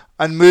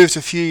and moved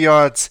a few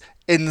yards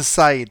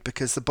inside,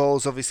 because the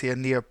ball's obviously a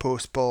near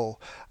post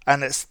ball.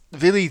 And it's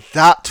really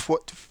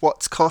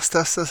what's cost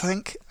us, I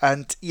think.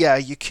 And yeah,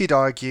 you could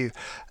argue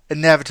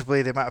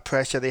inevitably the amount of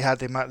pressure they had,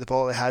 the amount of the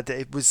ball they had,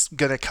 it was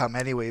going to come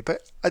anyway.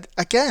 But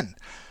again,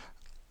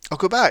 I'll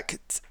go back.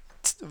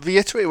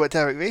 Reiterate what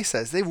Derek Ray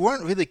says. They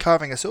weren't really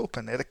carving us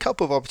open. They had a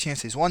couple of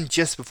opportunities. One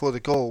just before the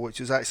goal,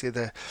 which was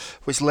actually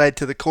which led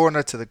to the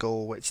corner to the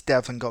goal, which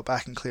Devlin got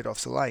back and cleared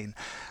off the line.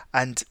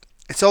 And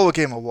it's all a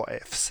game of what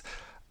ifs.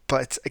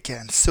 But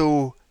again,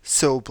 so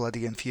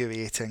bloody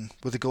infuriating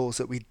with the goals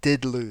that we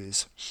did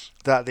lose,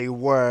 that they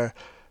were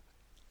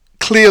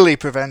clearly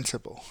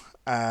preventable,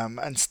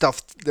 and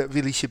stuff that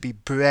really should be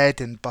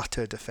bread and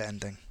butter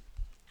defending.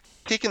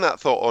 Taking that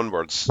thought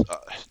onwards,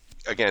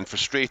 again,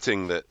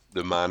 frustrating that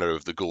the manner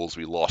of the goals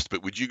we lost,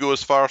 but would you go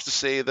as far as to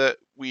say that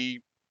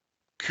we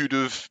could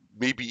have,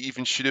 maybe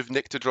even should have,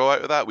 nicked a draw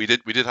out of that? We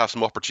did have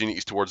some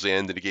opportunities towards the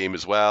end of the game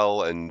as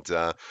well, and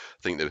I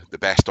think the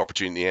best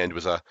opportunity in the end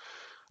was an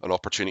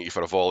opportunity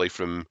for a volley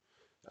from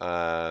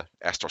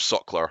Esther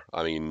Sockler.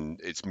 I mean,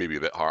 it's maybe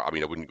a bit hard. I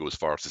mean, I wouldn't go as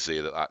far as to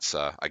say that that's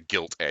a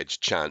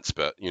gilt-edged chance,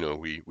 but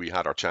we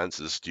had our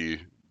chances.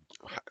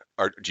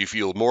 do you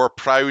feel more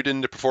proud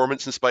in the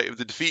performance in spite of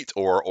the defeat,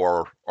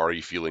 or are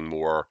you feeling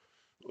more,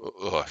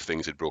 if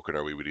things had broken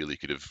our way, we really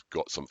could have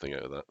got something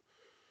out of that?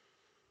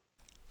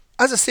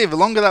 As I say, the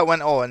longer that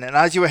went on, and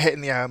as you were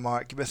hitting the hour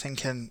mark, you were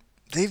thinking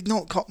they've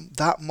not got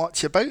that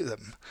much about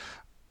them.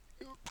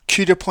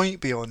 Could a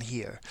point be on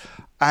here?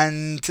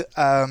 And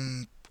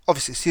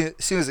obviously,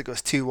 as soon as it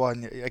goes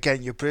 2-1,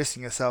 again, you're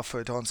bracing yourself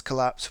for a Don's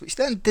collapse, which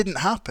then didn't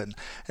happen.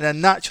 And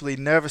then naturally,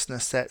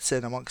 nervousness sets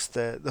in amongst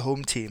the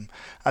home team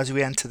as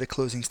we enter the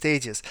closing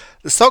stages.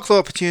 The Stocklow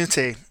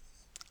opportunity,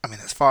 I mean,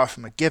 it's far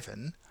from a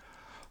given,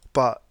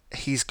 but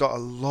he's got a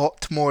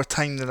lot more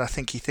time than I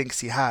think he thinks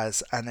he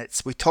has. And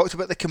we talked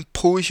about the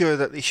composure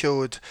that they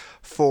showed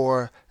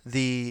for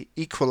the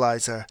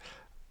equaliser.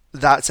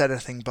 That's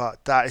anything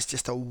but. That is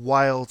just a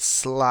wild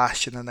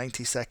slash in the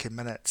 92nd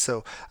minute.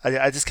 So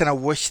I just kind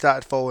of wish that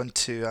had fallen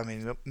to, I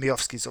mean,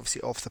 Miofsky's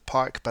obviously off the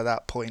park by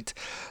that point,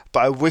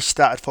 but I wish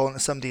that had fallen to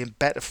somebody in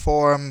better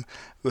form,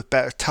 with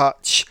better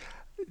touch,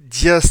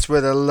 just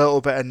with a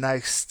little bit of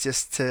nous,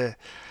 just to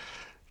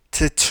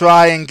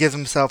try and give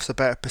themselves a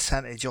better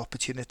percentage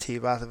opportunity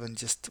rather than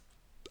just,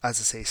 as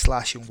I say,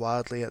 slashing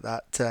wildly at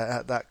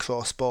that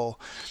cross ball.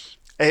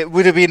 It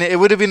would have been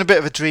a bit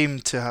of a dream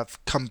to have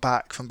come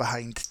back from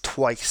behind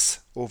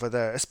twice over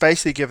there,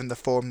 especially given the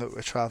form that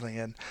we're travelling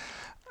in.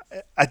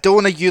 I don't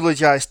want to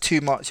eulogise too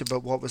much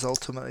about what was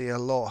ultimately a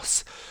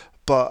loss,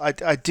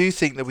 but I do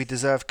think that we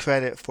deserve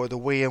credit for the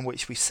way in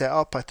which we set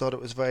up. I thought it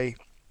was very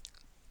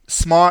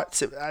smart.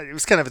 It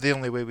was kind of the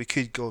only way we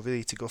could go,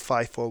 really, to go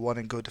 5-4-1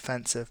 and go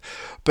defensive.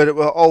 But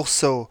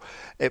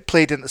it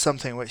played into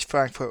something which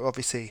Frankfurt were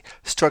obviously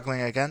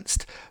struggling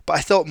against. But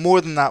I thought more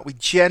than that, we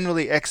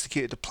generally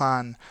executed the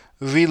plan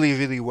really,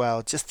 really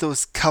well. Just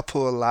those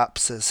couple of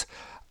lapses.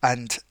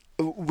 And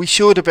we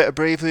showed a bit of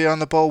bravery on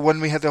the ball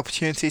when we had the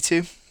opportunity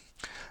to,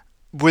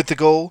 with the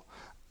goal.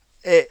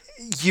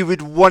 You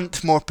would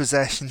want more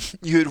possession.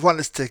 You would want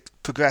us to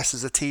progress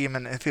as a team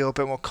and feel a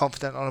bit more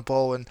confident on the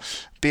ball and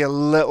be a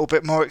little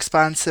bit more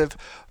expansive,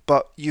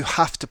 but you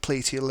have to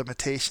play to your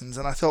limitations,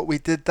 and I thought we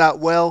did that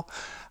well.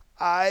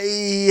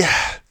 I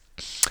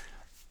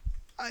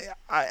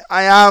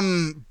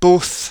am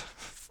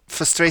both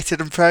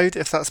frustrated and proud,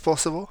 if that's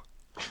possible.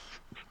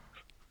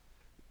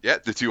 Yeah,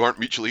 the two aren't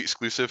mutually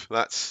exclusive.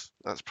 That's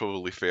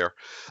probably fair.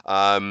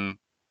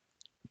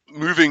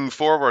 Moving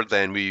forward,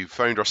 then, we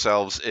found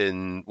ourselves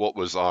in what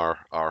was our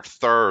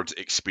third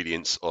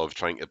experience of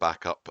trying to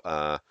back up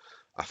a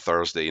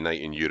Thursday night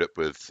in Europe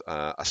with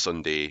a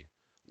Sunday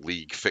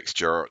league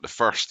fixture. The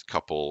first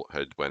couple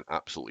had went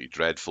absolutely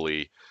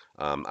dreadfully.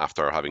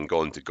 After having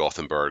gone to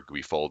Gothenburg,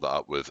 we followed that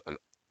up with an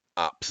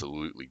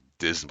absolutely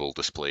dismal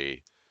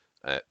display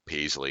at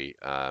Paisley.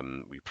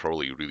 We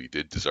probably really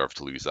did deserve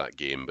to lose that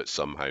game, but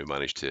somehow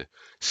managed to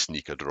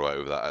sneak a draw out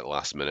of that at the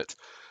last minute.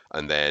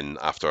 And then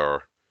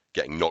after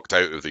getting knocked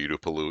out of the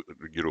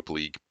Europa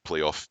League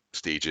playoff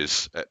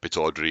stages at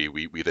Pittodrie,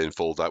 we then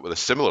followed that with a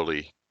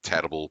similarly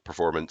terrible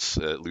performance,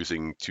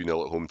 losing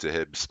 2-0 at home to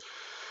Hibs.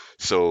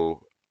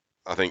 So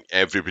I think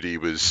everybody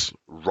was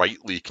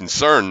rightly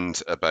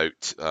concerned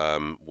about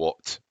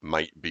what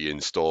might be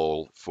in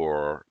store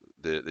for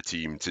the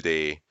team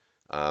today,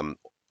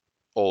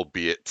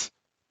 albeit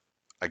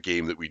a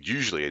game that we'd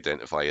usually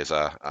identify as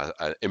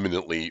an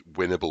imminently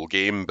winnable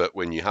game. But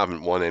when you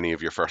haven't won any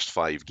of your first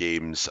 5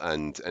 games,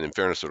 and in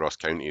fairness to Ross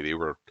County, they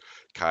were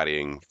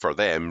carrying, for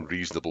them,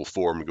 reasonable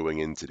form going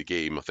into the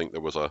game. I think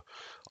there was a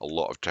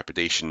lot of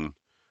trepidation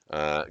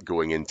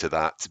going into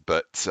that.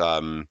 But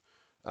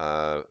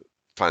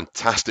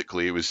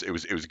fantastically, it was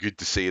good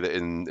to see that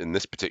in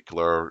this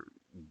particular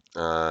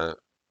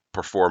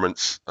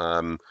performance,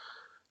 I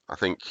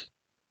think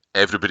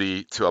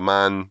everybody to a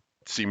man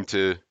seemed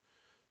to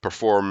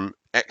perform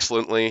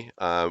excellently.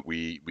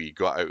 We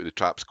got out of the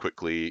traps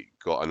quickly,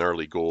 got an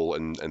early goal,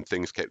 and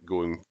things kept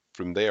going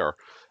from there.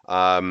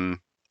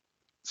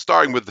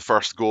 Starting with the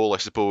first goal, I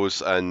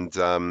suppose, and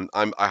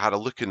I had a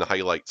look in the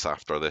highlights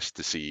after this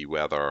to see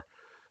whether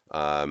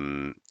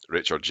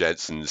Richard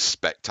Jensen's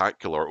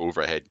spectacular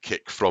overhead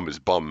kick from his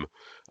bum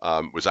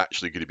was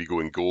actually going to be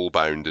going goal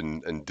bound,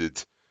 and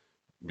did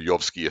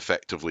Miofsky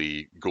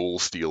effectively goal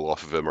steal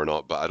off of him or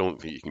not. But I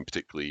don't think you can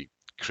particularly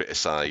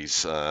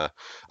criticise a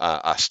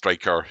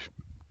striker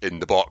in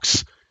the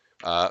box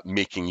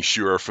making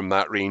sure from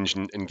that range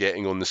and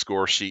getting on the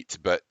score sheet.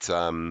 But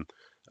a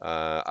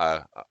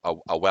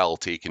well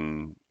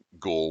taken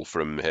goal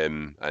from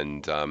him,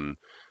 and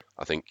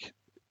I think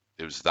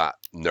it was that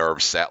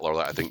nerve settler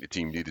that I think the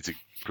team needed to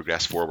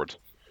progress forward.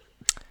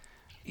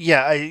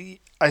 Yeah,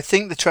 I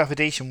think the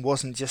trepidation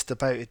wasn't just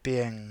about it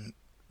being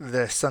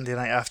the Sunday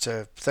night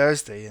after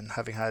Thursday and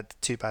having had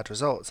 2 bad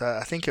results.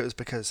 I think it was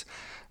because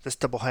this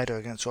doubleheader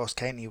against Ross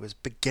County was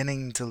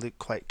beginning to look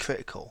quite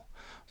critical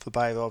for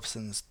Barry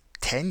Robson's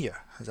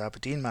tenure as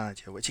Aberdeen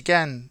manager, which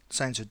again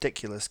sounds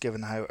ridiculous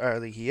given how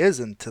early he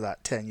is into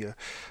that tenure,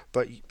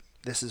 but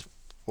this is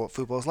what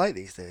football's like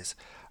these days.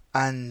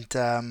 And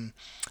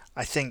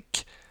I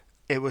think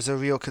it was a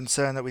real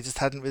concern that we just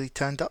hadn't really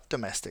turned up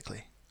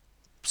domestically.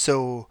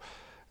 So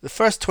The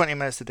first 20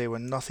 minutes today were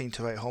nothing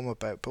to write home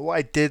about, but what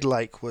I did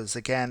like was,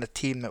 again, a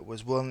team that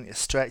was willing to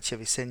stretch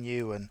every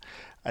sinew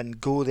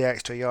and go the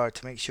extra yard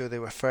to make sure they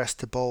were first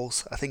to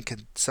balls. I think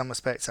in some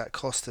respects that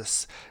cost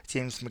us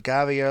James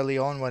McGarry early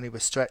on when he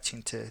was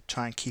stretching to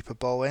try and keep a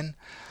ball in.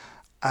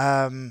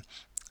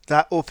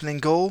 That opening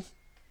goal,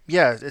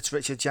 yeah, it's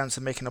Richard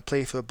Jansen making a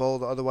play for a ball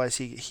that otherwise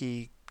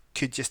he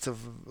could just have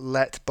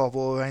let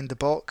bobble around the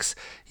box.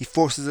 He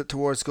forces it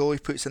towards goal. He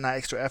puts in that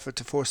extra effort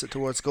to force it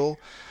towards goal,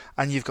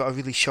 and you've got a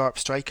really sharp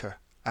striker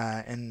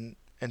in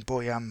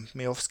Bojan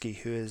Miovski,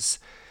 who is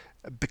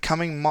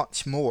becoming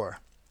much more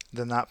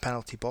than that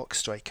penalty box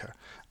striker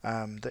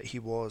that he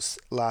was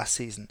last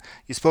season.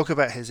 You spoke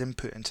about his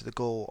input into the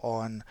goal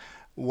on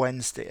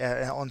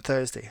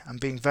Thursday, and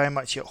being very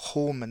much at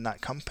home in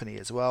that company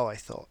as well. I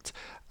thought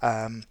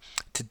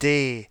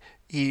today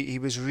he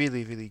was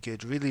really, really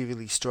good, really,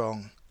 really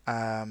strong.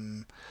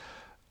 In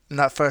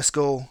that first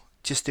goal,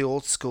 just the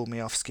old school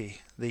Miovski,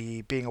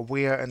 the being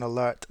aware and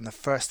alert and the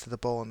first to the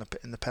ball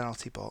in the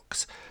penalty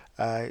box.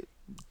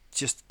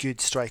 Just good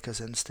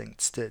striker's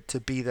instincts to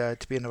be there,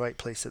 to be in the right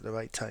place at the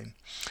right time.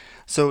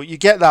 So you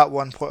get that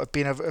one, what have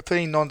been a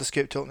pretty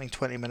nondescript opening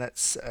 20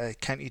 minutes.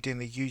 County doing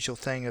the usual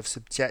thing of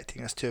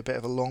subjecting us to a bit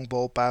of a long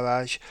ball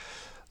barrage,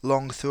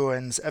 long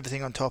throw-ins,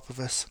 everything on top of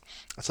us.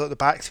 I thought the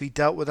back three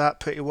dealt with that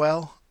pretty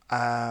well.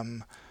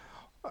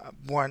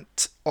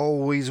 Weren't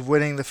always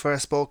winning the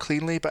first ball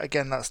cleanly, but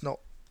again, that's not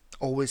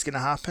always going to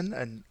happen.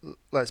 And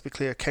let's be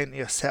clear, County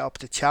are set up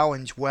to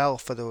challenge well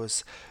for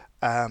those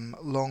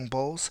long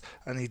balls,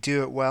 and they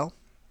do it well.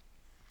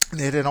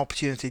 They had an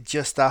opportunity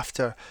just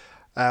after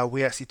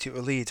we actually took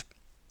the lead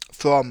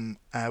from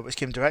which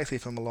came directly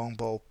from a long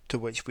ball to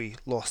which we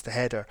lost the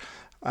header,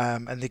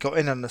 and they got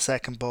in on the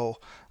second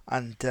ball,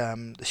 and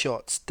the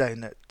shot's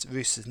down at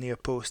Roos's near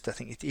post. I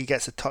think he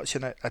gets a touch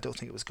on it. I don't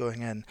think it was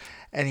going in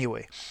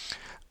anyway.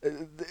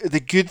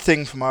 The good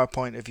thing from our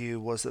point of view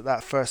was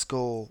that first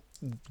goal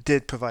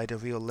did provide a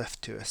real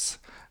lift to us,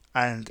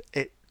 and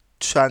it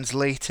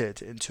translated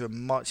into a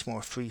much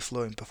more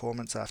free-flowing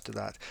performance after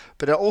that.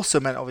 But it also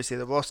meant, obviously,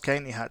 that Ross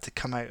County had to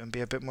come out and be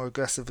a bit more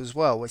aggressive as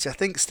well, which I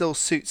think still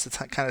suits the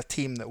kind of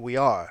team that we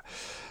are.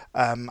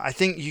 I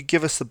think you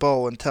give us the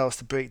ball and tell us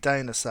to break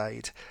down a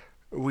side,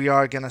 we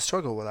are going to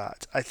struggle with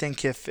that. I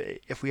think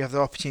if we have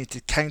the opportunity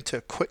to counter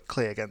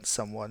quickly against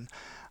someone,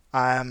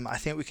 I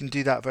think we can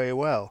do that very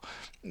well.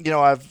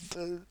 I've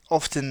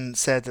often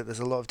said that there's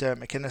a lot of Derek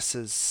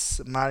McInnes's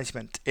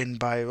management in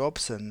Barry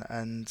Robson,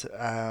 and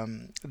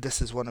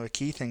this is one of the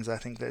key things. I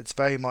think that it's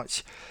very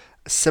much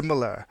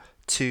similar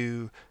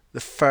to the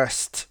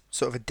first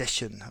sort of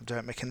edition of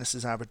Derek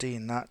McInnes's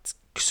Aberdeen, that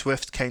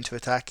swift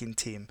counter-attacking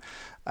team,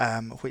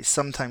 which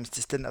sometimes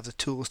just didn't have the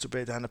tools to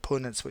break down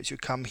opponents, which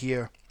would come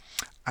here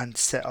and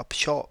set up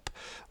shop.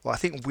 Well, I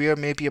think we're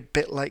maybe a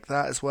bit like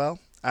that as well.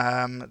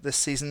 This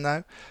season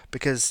now,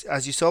 because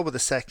as you saw with the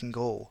second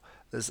goal,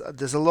 there's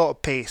a lot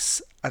of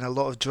pace and a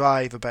lot of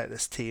drive about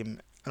this team,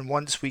 and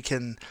once we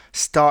can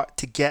start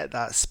to get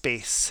that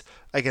space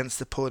against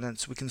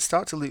opponents, we can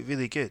start to look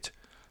really good.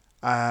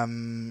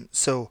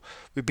 So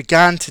we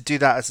began to do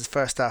that as the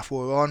first half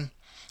wore on,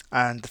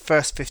 and the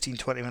first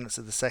 15-20 minutes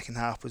of the second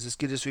half was as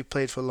good as we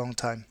played for a long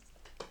time.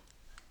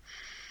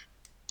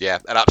 Yeah,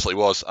 it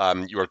absolutely was.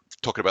 You were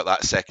talking about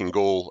that second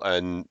goal,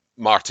 and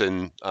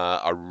Martin,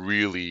 a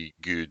really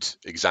good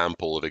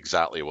example of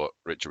exactly what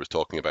Richard was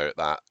talking about,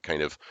 that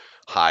kind of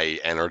high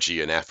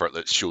energy and effort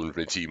that's shown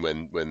from the team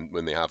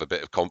when they have a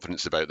bit of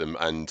confidence about them.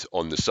 And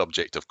on the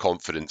subject of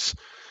confidence,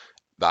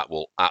 that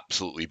will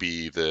absolutely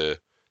be the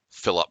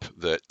fill-up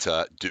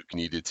that Duke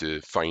needed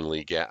to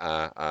finally get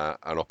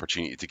an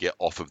opportunity to get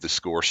off of the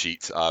score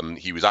sheet.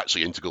 He was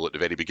actually integral at the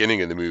very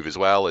beginning of the move as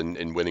well,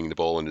 in winning the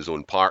ball in his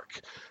own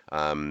park.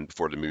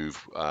 Before the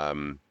move,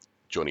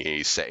 Johnny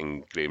Hayes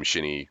setting Graham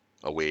Shinney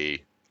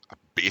away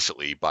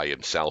basically by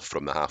himself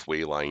from the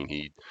halfway line.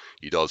 He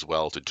does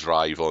well to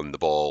drive on the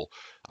ball,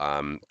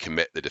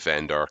 commit the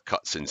defender,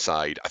 cuts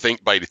inside. I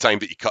think by the time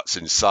that he cuts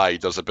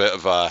inside, there's a bit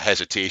of a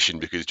hesitation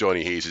because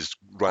Johnny Hayes has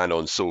ran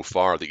on so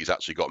far that he's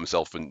actually got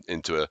himself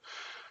into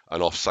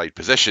an offside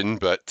position.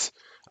 But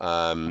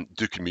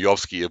Duke and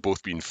Miovski have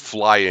both been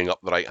flying up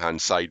the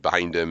right-hand side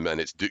behind him, and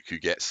it's Duke who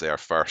gets there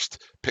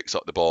first, picks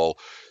up the ball,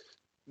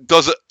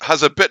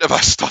 has a bit of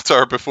a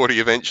stutter before he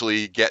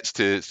eventually gets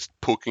to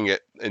poking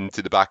it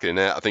into the back of the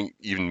net. I think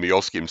even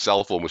Miovski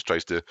himself almost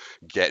tries to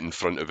get in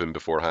front of him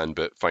beforehand,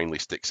 but finally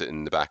sticks it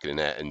in the back of the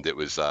net, and it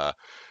was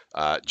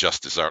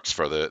just deserts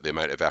for the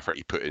amount of effort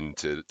he put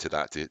into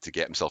that to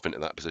get himself into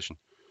that position.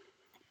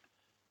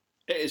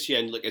 It is, yeah,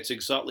 and look, it's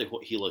exactly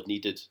what Heal had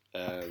needed.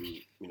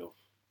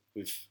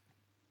 We've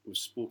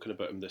spoken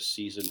about him this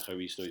season, how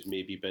he's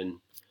maybe been,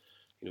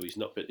 he's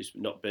not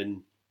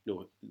been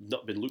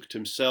looked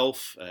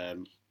himself.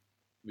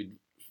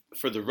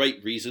 For the right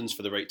reasons,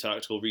 for the right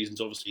tactical reasons.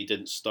 Obviously, he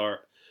didn't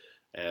start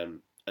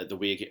at the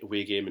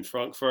away game in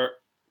Frankfurt.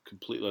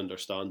 Completely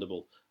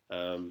understandable.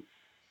 And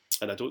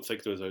I don't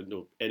think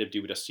anybody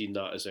would have seen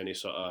that as any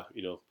sort of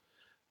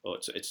oh,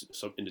 it's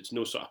something. It's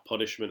no sort of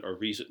punishment or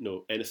reason,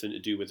 no anything to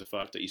do with the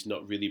fact that he's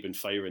not really been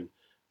firing.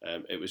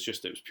 It was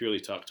purely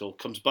tactile.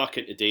 Comes back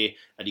in today,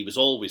 and he was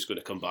always going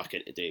to come back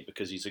in today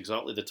because he's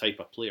exactly the type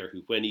of player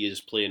who, when he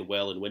is playing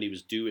well and when he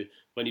was doing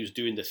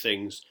the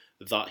things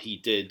that he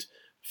did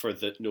for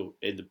the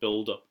in the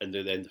build up and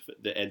then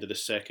the end of the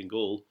second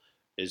goal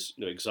is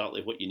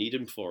exactly what you need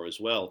him for as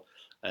well.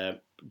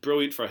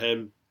 Brilliant for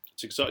him.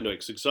 It's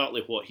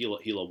exactly what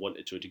Hila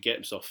wanted to get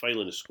himself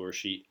finally in the score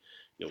sheet.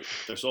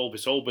 There's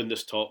all been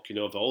this talk,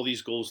 of all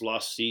these goals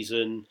last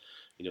season.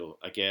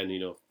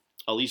 Again,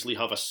 I'll easily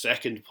have a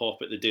second pop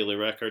at the daily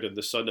record in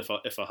the Sun if I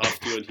have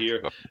to in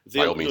here.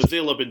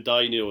 They'll have been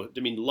dying.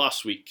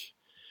 Last week,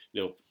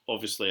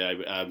 obviously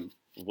I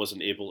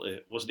wasn't able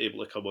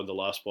to come on the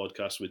last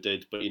podcast we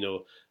did, but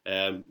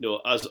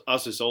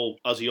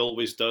as he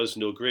always does,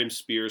 Graham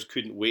Spears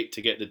couldn't wait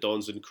to get the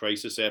Dons in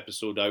Crisis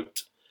episode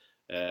out.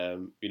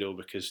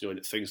 Because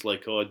things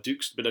like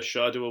Duke's been a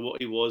shadow of what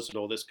he was and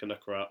all this kind of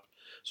crap.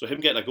 So him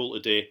getting a goal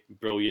today,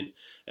 brilliant.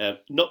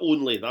 Not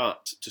only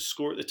that, to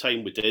score at the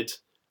time we did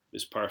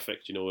is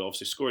perfect.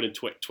 Obviously scoring in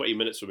 20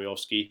 minutes from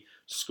Miovski,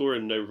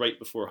 scoring now right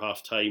before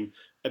half time.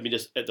 I mean,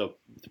 it's at the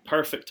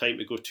perfect time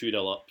to go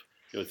 2-0 up.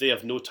 They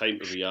have no time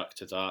to react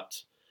to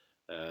that.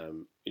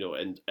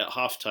 And at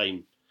half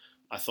time,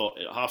 I thought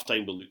at half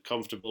time we'll look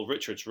comfortable.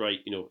 Richard's right.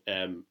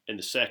 In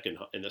the second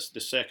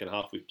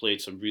half, we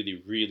played some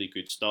really, really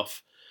good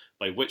stuff.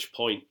 By which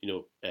point,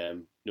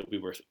 we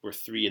were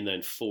 3 and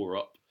then 4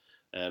 up,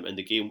 and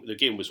the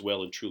game was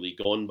well and truly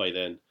gone by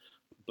then.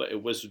 But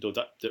it was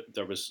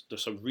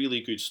there's some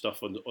really good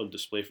stuff on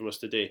display from us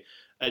today,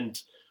 and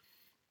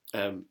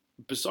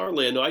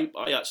bizarrely, and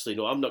I actually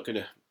I'm not going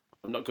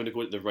to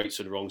go into the rights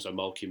and wrongs of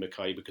Malky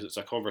Mackay because it's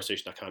a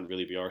conversation I can't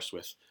really be arsed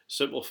with.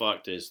 Simple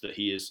fact is that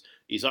he's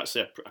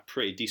actually a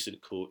pretty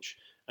decent coach,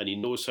 and he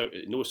knows how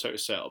to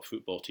set up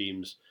football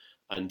teams.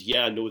 And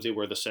yeah, I know they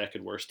were the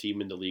second worst team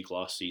in the league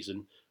last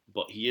season,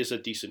 but he is a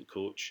decent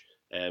coach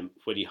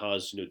when he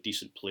has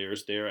decent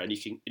players there, and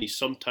he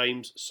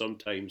sometimes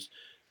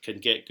can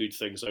get good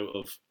things out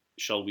of,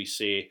 shall we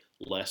say,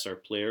 lesser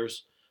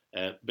players.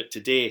 But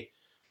today,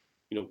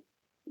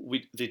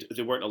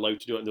 they weren't allowed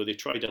to do it. No, they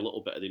tried a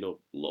little bit of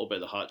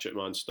the hatchet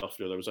man stuff.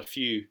 There was a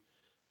few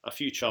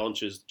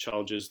challenges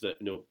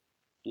that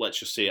let's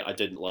just say I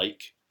didn't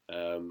like.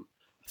 I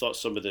thought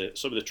some of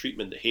the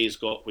treatment that Hayes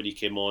got when he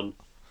came on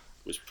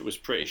was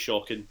pretty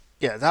shocking.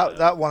 Yeah,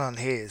 that one on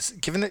Hayes,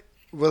 given that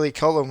Willie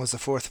Cullen was the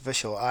fourth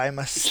official, I'm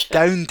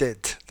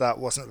astounded that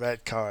wasn't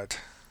red card.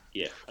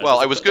 Yeah. Well,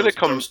 I was going to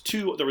come.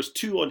 There was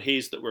two on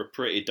Hayes that were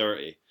pretty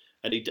dirty,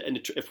 and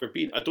if we're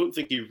being, I don't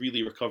think he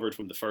really recovered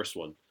from the first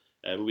one.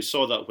 We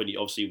saw that when he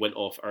obviously went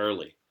off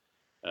early.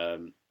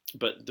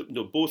 But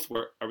both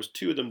were. There was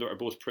two of them that were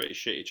both pretty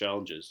shitty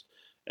challenges.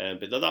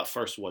 But that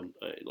first one,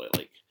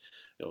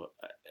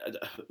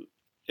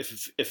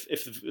 if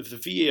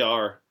the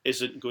VAR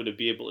isn't going to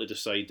be able to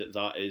decide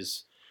that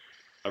is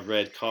a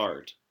red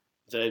card,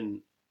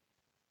 then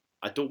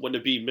I don't want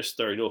to be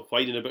Mr.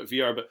 whining about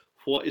VAR. But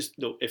what is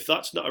if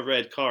that's not a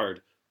red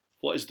card,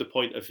 what is the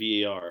point of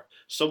VAR?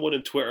 Someone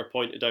on Twitter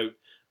pointed out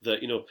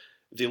that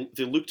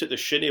they looked at the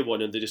Shinnie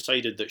one and they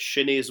decided that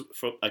Shinnie's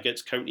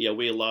against County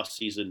away last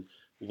season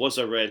was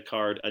a red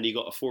card and he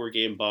got a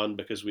 4-game ban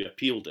because we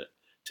appealed it.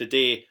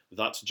 Today,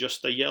 that's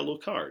just a yellow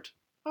card.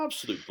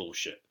 Absolute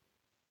bullshit.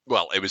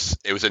 Well, it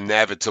was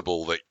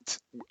inevitable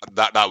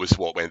that was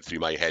what went through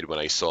my head when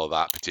I saw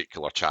that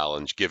particular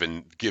challenge.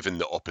 Given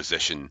the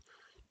opposition,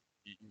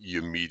 you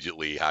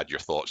immediately had your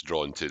thoughts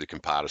drawn to the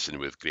comparison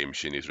with Graham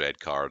Shinnie's red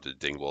card at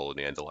Dingwall in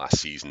the end of last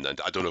season. And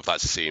I don't know if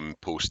that's the same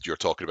post you're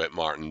talking about,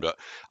 Martin, but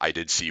I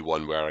did see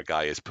one where a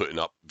guy is putting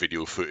up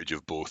video footage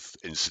of both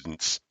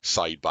incidents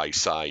side by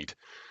side.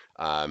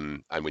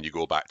 And when you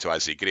go back to, as I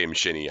say, Graham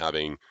Shinnie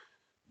having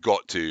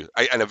got to,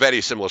 in a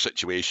very similar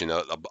situation,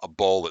 a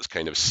ball that's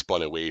kind of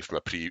spun away from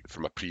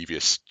a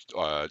previous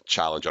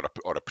challenge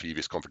or a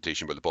previous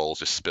confrontation where the ball's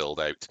just spilled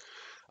out.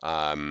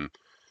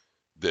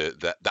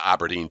 The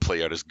Aberdeen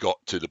player has got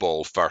to the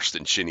ball first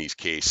in Shinnie's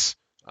case.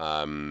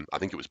 I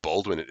think it was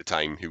Baldwin at the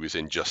time who was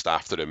in just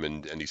after him,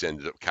 and he's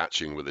ended up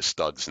catching with his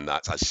studs, and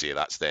that's, as I say,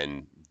 that's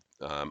then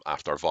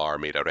after VAR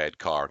made a red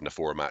card and a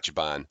 4-match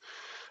ban.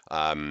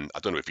 I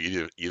don't know if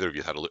either of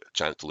you had a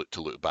chance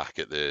to look back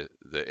at the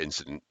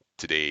incident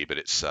today, but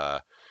it's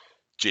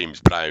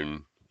James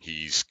Brown.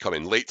 He's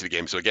coming late to the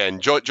game, so again,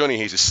 Johnny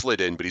Hayes has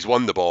slid in, but he's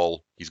won the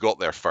ball. He's got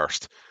there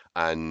first,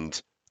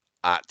 and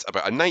at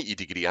about a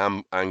 90-degree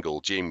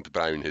angle, James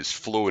Brown has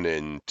flown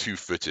in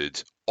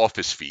 2-footed off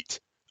his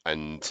feet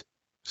and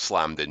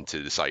slammed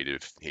into the side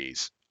of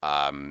Hayes.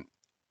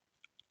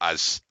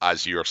 As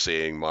you're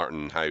saying,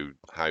 Martin, how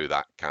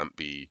that can't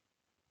be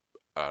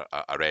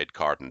a red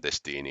card in this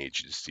day and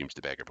age just seems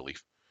to beg a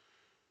belief.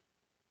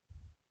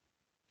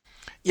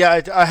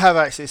 Yeah, I have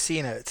actually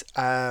seen it,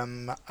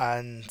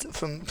 and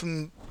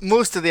from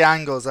most of the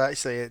angles,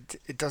 actually,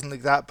 it doesn't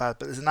look that bad.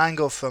 But there's an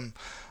angle from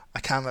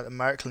a camera at the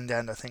Merkland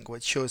end, I think,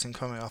 which shows him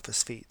coming off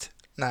his feet.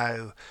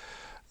 Now,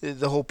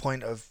 the whole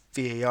point of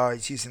VAR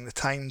is using the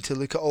time to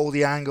look at all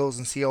the angles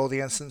and see all the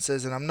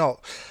instances. And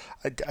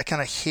I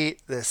kind of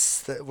hate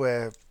this that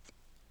where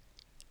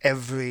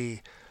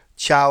every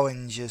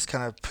challenge is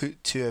kind of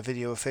put to a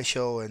video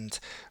official, and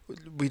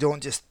we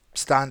don't just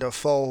stand or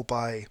fall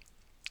by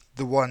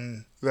the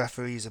one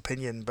referee's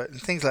opinion. But in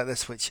things like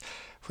this, which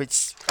I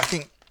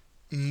think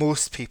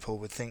most people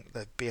would think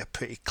there'd be a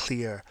pretty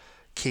clear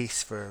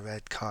case for a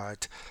red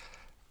card,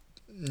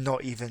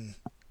 not even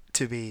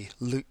to be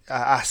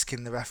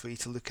asking the referee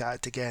to look at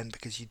it again,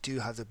 because you do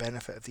have the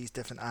benefit of these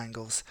different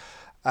angles.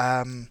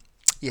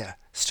 Yeah,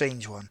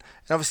 strange one.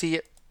 And obviously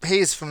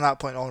Hayes from that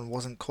point on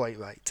wasn't quite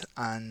right,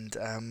 and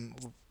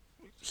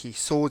he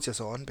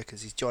soldiers on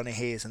because he's Johnny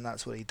Hayes and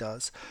that's what he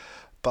does.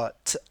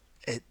 But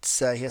it's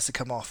he has to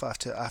come off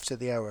after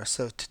the hour.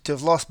 So to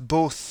have lost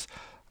both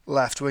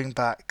left wing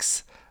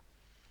backs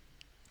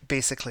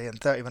basically in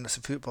 30 minutes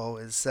of football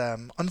is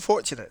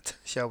unfortunate,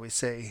 shall we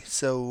say.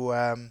 So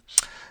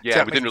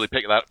yeah, we didn't really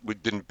pick that. We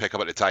didn't pick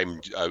up at the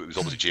time. It was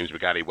obviously James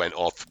McGarry went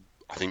off,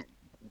 I think,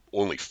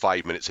 only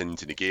 5 minutes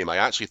into the game. I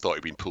actually thought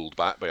he'd been pulled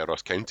back by a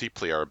Ross County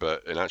player,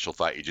 but in actual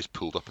fact he just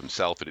pulled up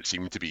himself, and it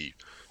seemed to be,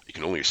 you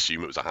can only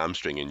assume it was a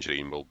hamstring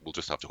injury, and we'll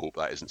just have to hope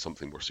that isn't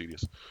something more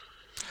serious.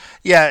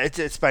 Yeah,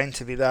 it's bound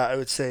to be that, I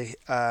would say,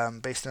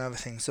 based on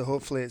everything. So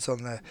hopefully it's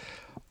on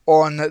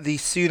the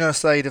sooner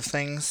side of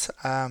things.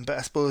 But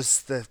I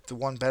suppose the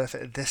one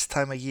benefit of this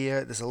time of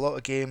year, there's a lot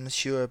of games,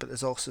 sure, but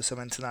there's also some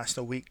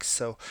international weeks.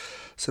 So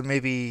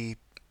maybe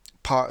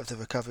part of the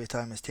recovery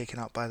time is taken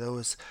up by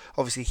those.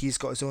 Obviously, he's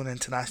got his own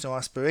international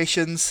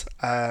aspirations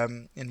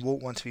and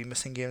won't want to be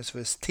missing games for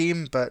his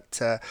team. But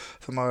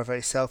from our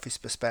very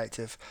selfish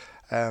perspective,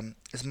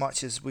 as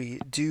much as we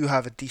do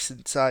have a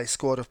decent sized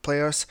squad of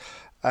players,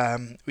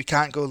 we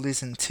can't go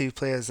losing two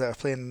players that are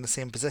playing in the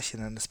same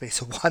position in the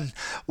space of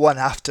one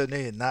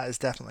afternoon. That is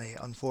definitely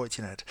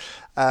unfortunate.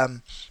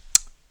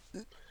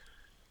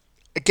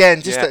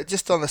 Again,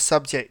 just on the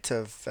subject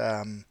of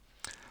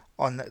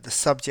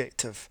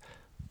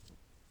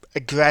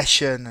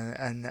aggression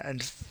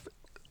and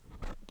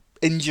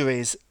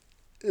injuries,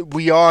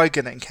 we are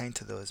going to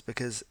encounter those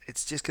because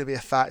it's just going to be a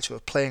factor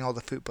of playing all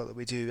the football that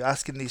we do,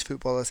 asking these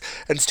footballers.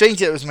 And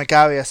strangely, it was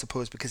McGarry, I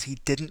suppose, because he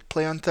didn't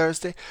play on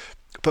Thursday.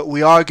 But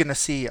we are going to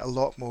see a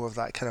lot more of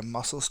that kind of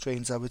muscle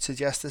strains, I would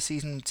suggest, this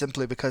season,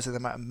 simply because of the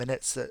amount of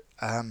minutes that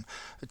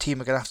the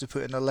team are going to have to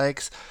put in their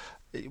legs.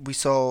 We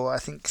saw, I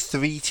think,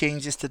 3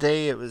 changes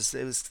today. It was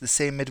the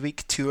same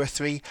midweek, 2 or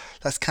 3.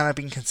 That's kind of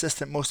been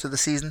consistent most of the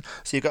season.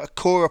 So you've got a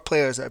core of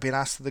players that are being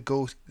asked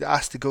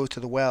to go to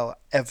the well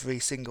every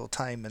single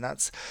time, and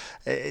that's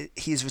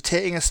he's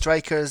rotating his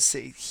strikers.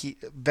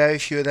 Very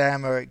few of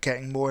them are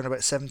getting more than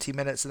about 70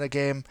 minutes in a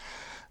game.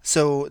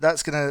 So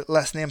that's going to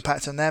lessen the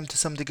impact on them to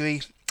some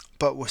degree.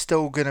 But we're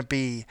still going to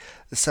be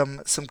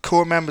some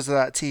core members of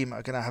that team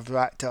are going to have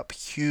racked up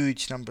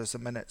huge numbers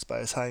of minutes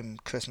by the time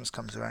Christmas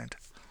comes around.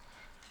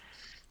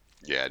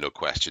 Yeah, no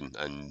question,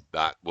 and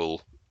that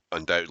will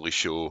undoubtedly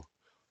show,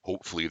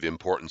 hopefully, the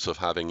importance of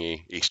having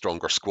a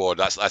stronger squad.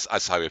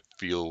 That's how I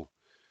feel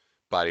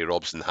Barry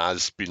Robson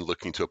has been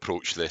looking to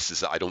approach this,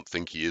 is that I don't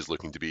think he is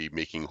looking to be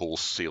making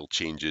wholesale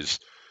changes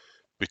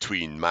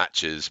between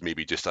matches,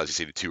 maybe just, as you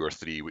say, the 2 or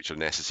 3 which are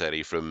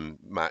necessary from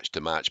match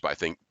to match. But I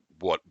think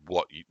what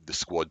the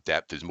squad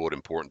depth is more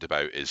important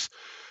about is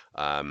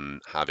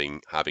having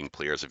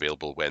players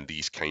available when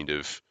these kind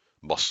of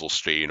muscle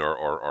strain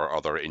or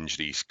other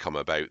injuries come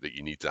about, that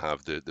you need to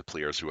have the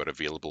players who are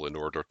available in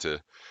order to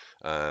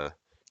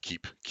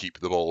keep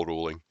the ball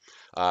rolling.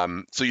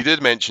 So you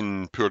did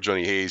mention poor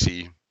Johnny Hayes.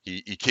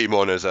 He came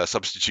on as a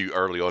substitute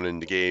early on in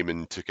the game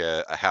and took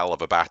a hell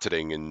of a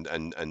battering,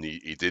 and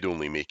he did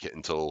only make it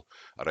until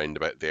around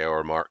about the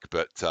hour mark.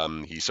 But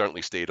he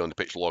certainly stayed on the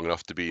pitch long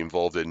enough to be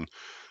involved in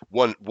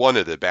one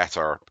of the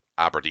better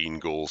Aberdeen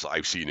goals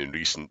I've seen in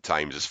recent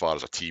times, as far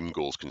as a team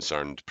goal is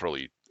concerned.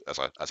 Probably as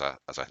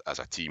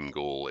a team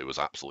goal, it was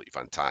absolutely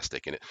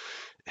fantastic, and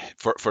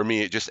for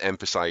me it just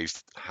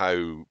emphasised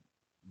how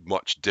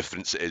much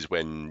difference it is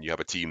when you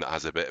have a team that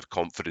has a bit of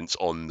confidence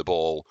on the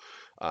ball.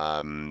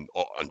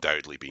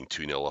 Undoubtedly being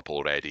 2-0 up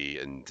already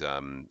and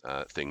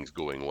things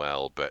going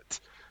well, but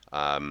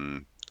I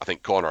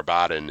think Connor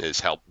Barron has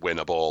helped win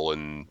a ball,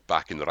 and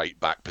back in the right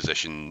back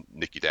position,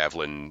 Nicky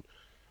Devlin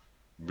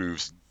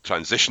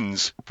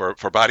transitions for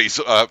Barry's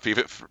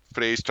favourite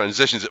phrase,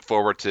 transitions it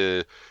forward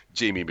to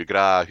Jamie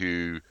McGrath,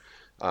 who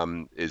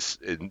is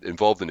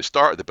involved in the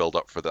start of the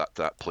build-up for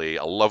that play.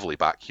 A lovely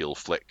back heel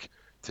flick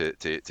to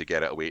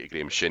get it away to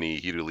Graham Shinney.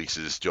 He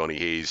releases Johnny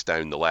Hayes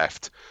down the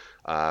left.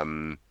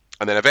 And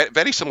then a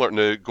very similar to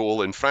the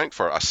goal in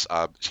Frankfurt,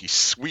 he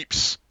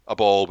sweeps a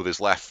ball with his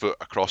left foot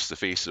across the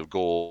face of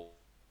goal.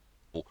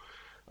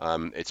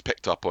 It's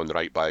picked up on the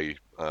right by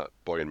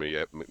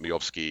Bojan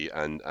Mijovski,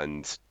 and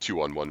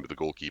 2-on-1 with the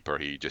goalkeeper.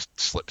 He just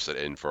slips it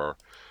in for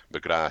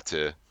McGrath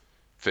to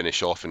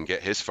finish off and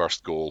get his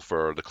first goal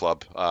for the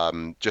club.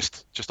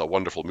 Just a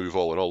wonderful move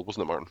all in all,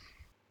 wasn't it, Martin?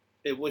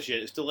 It was, yeah.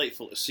 It's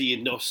delightful to see,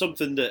 and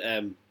something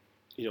that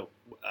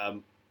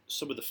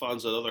some of the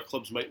fans at other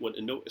clubs might want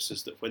to notice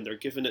is that when they're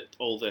giving it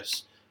all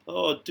this,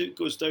 oh, Duke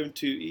goes down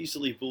too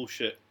easily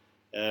bullshit.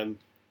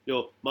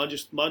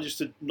 Manages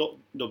to not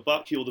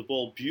backheel the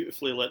ball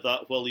beautifully like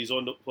that while he's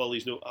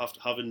not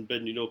after having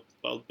been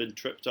been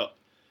tripped up.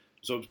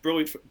 So it's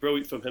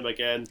brilliant from him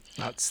again.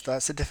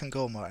 That's a different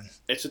goal, Martin.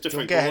 It's a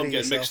different goal. I'm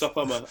getting mixed up.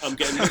 I'm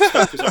getting mixed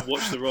up because I've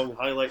watched the wrong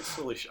highlights.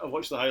 I've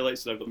watched the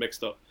highlights and I've got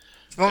mixed up.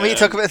 You want me to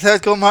talk about the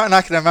third goal, Martin?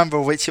 I can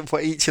remember what each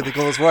of the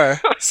goals were.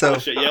 So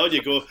yeah, on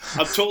you go.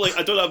 I'm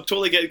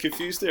totally getting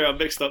confused there. I'm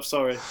mixed up.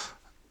 Sorry.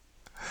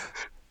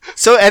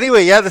 So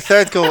anyway, yeah, the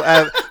third goal.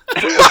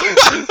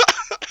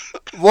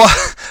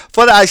 What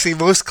it actually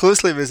most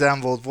closely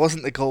resembled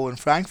wasn't the goal in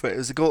Frankfurt. It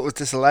was the goal that was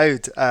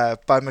disallowed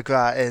by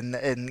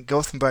McGrath in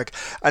Gothenburg,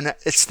 and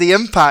it's the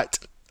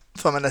impact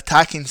from an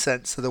attacking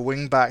sense of the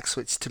wing backs,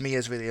 which to me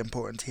is really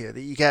important here.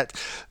 That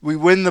we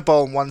win the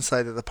ball on one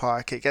side of the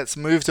park, it gets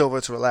moved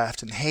over to the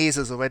left, and Hayes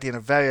is already in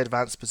a very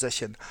advanced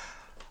position.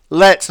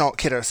 Let's not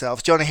kid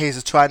ourselves. Johnny Hayes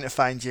is trying to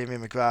find Jamie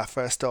McGrath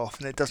first off,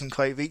 and it doesn't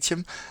quite reach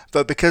him.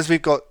 But because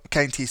we've got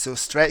County so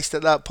stretched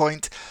at that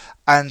point,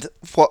 and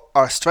what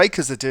our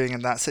strikers are doing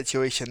in that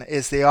situation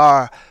is they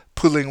are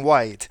pulling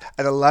wide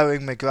and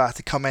allowing McGrath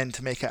to come in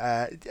to make it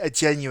a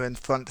genuine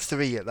front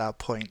three at that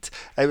point.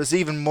 It was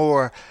even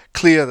more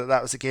clear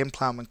that was the game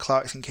plan when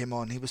Clarkson came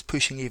on. He was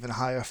pushing even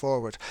higher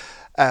forward.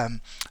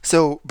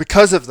 So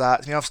because of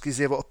that, Miovski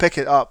is able to pick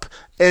it up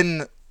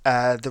in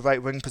the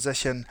right wing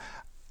position,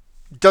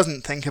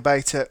 doesn't think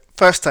about it,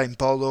 first time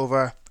ball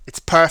over, it's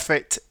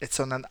perfect, it's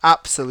on an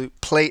absolute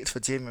plate for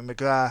Jamie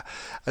McGrath,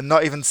 and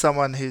not even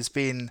someone who's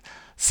been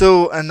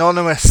so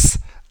anonymous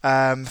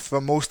for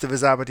most of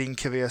his Aberdeen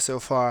career so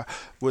far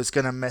was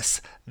going to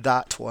miss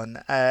that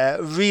one.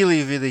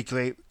 Really, really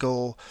great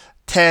goal.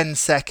 10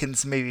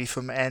 seconds maybe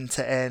from end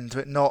to end,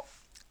 but not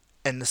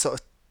in the sort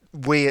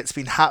of way it's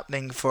been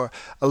happening for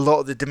a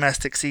lot of the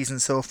domestic season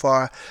so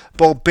far.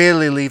 Ball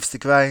barely leaves the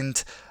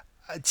ground.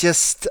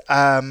 Just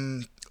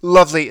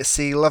lovely to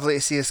see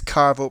us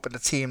carve open a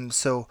team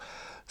so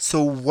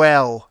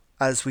well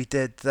as we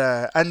did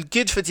there, and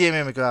good for Jamie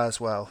McGrath as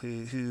well,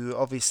 who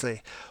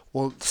obviously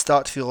will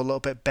start to feel a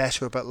little bit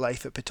better about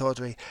life at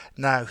Pittodrie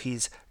now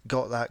he's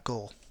got that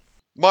goal.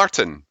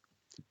 Martin,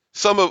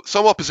 some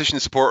opposition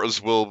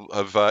supporters will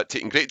have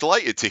taken great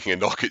delight in taking a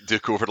knock at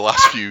Duke over the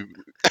last few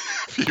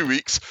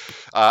weeks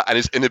and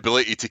his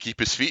inability to keep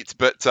his feet,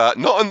 but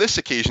not on this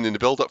occasion in the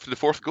build-up for the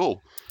fourth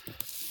goal.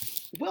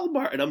 Well,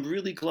 Martin, I'm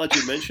really glad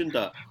you mentioned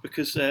that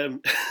because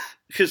in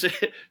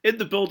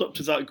the build-up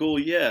to that goal,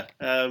 we've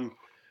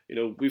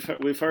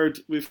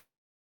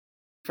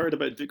heard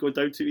about Duke going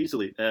down too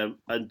easily, and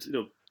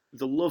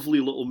the lovely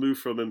little move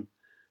from him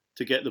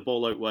to get the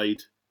ball out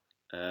wide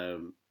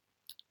to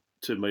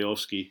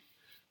Miovski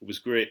was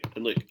great.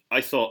 And look,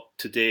 I thought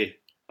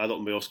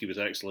Miovski was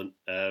excellent.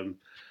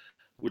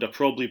 Would have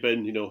probably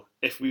been,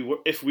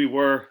 if we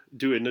were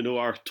doing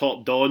our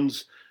top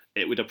dons,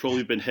 it would have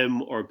probably been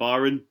him or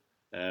Barron.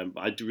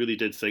 I really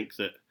did think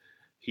that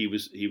he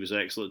was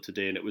excellent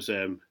today, and it was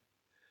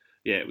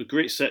it was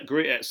great setup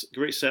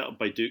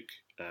by Duke.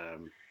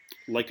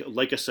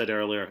 Like I said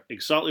earlier,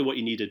 exactly what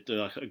he needed.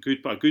 A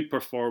good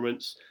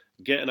performance,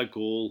 getting a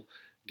goal,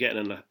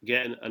 getting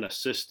an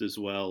assist as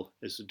well.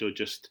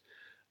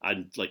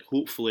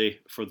 Hopefully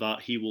for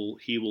that he will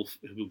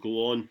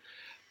go on.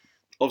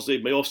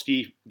 Obviously,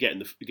 Miovski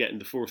getting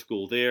the fourth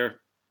goal there.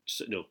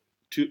 So,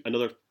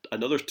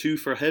 another two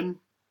for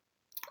him,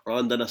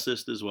 and an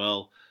assist as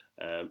well.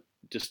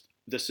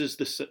 This is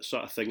the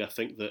sort of thing I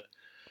think that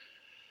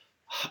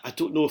I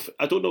don't know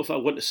if I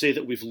want to say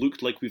that we've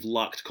looked like we've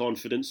lacked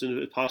confidence in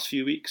the past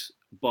few weeks,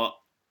 but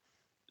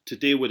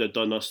today would have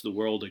done us the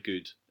world of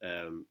good.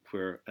 And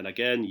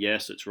again,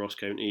 yes, it's Ross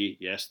County.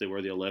 Yes, they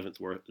were the 11th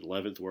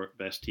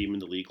best team in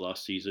the league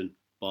last season,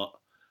 but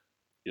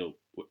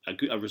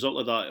a result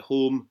of that at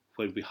home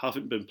when we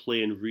haven't been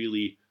playing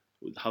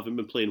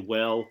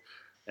well,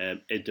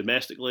 and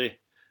domestically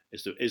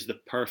is the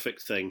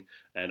perfect thing,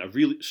 and a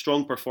really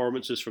strong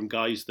performances from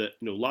guys that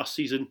last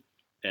season.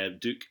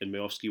 Duke and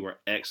Miovski were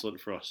excellent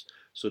for us.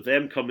 So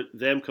them come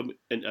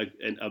in a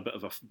bit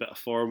of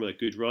form with a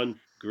good run,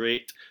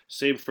 great.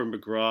 Same for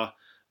McGrath.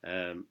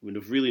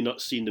 We've really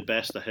not seen the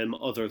best of him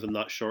other than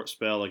that short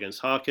spell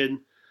against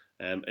Haken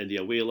in the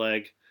away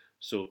leg.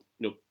 So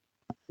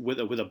with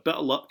a bit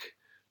of luck,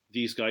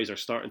 these guys are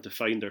starting to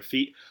find their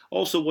feet.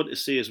 Also, want to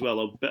say as well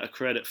a bit of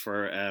credit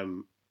for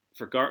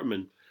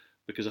Gartman,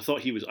 because I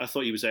thought he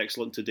was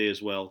excellent today as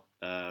well.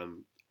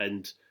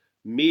 And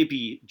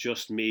maybe,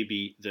 just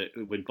maybe, that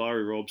when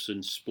Barry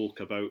Robson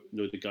spoke about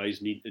the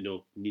guys need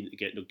to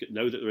get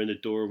now that they're in the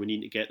door, we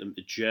need to get them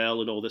to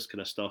gel and all this kind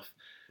of stuff.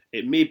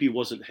 It maybe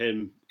wasn't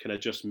him kind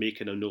of just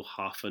making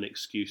half an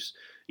excuse.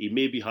 He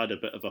maybe had a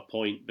bit of a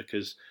point,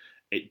 because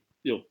it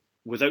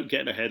without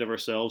getting ahead of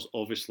ourselves,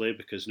 obviously,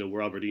 because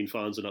we're Aberdeen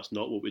fans and that's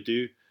not what we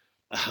do.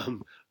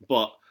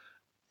 But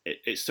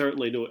it's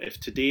certainly if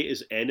today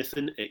is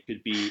anything, it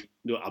could be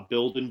a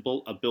building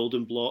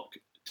block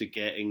to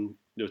getting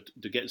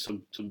to get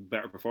some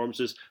better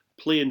performances.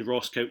 Playing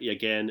Ross County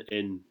again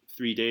in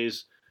 3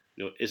 days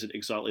isn't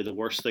exactly the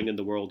worst thing in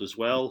the world as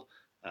well.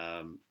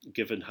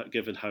 Given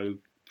how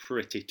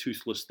pretty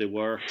toothless they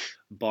were,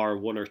 bar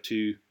one or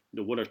two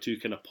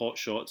kind of pot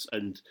shots,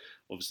 and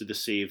obviously the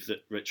save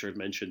that Richard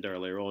mentioned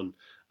earlier on.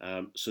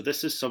 So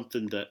this is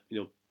something that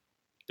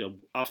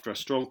after a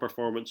strong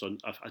performance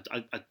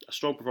a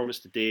strong performance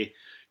today,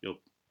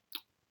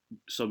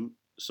 some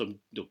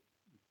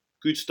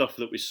good stuff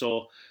that we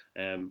saw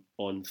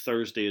on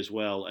Thursday as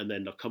well, and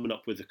then they're coming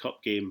up with the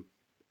cup game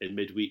in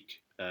midweek.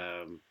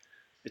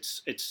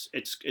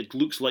 It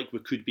looks like we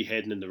could be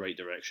heading in the right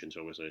direction,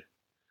 shall we say?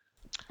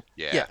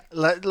 Yeah.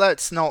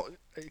 Let's not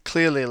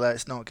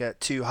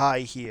get too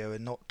high here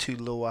and not too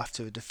low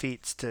after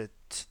defeats. To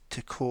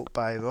quote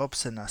Barry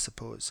Robson, I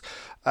suppose,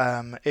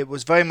 it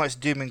was very much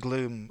doom and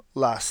gloom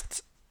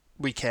last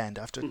weekend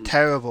after a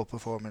terrible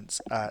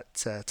performance at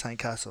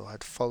Tynecastle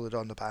had followed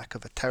on the back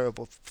of a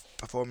terrible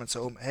performance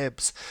at home at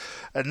Hibs,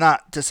 and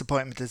that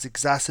disappointment is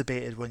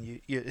exacerbated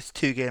when it's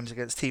two games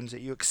against teams that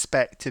you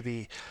expect to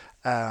be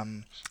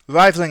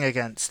rivaling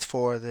against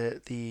for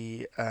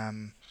the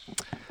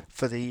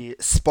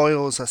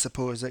spoils, I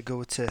suppose, that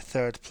go to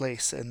third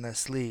place in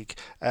this league.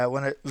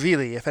 When it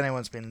really, if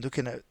anyone's been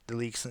looking at the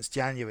league since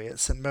January,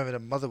 it's St Mirren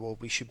and Motherwell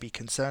we should be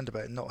concerned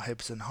about, not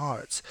Hibs and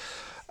Hearts.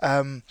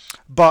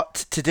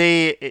 But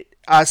today,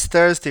 as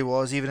Thursday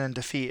was, even in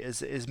defeat,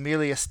 is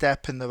merely a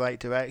step in the right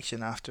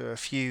direction after a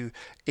few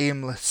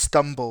aimless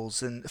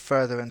stumbles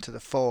further into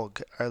the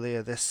fog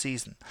earlier this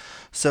season.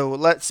 So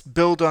let's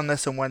build on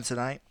this on Wednesday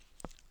night,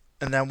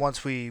 and then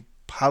once we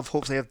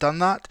hopefully have done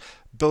that,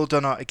 build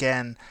on it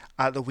again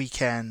at the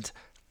weekend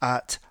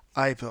at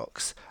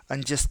Ibrox.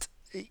 And just,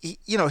 he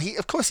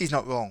of course he's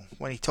not wrong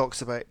when he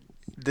talks about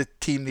the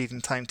team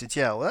needing time to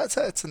gel. It's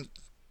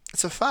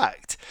a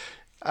fact.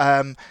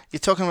 You're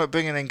talking about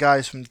bringing in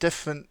guys from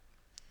different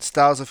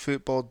styles of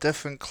football,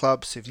 different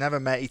clubs who've never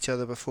met each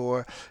other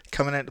before,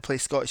 coming in to play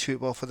Scottish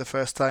football for the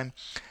first time.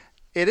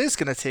 It is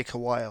going to take a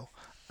while.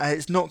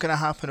 It's not going to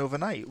happen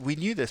overnight. We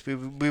knew this. We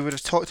would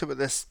have talked about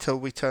this till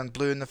we turned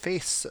blue in the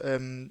face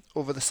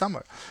over the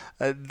summer.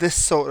 This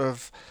sort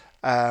of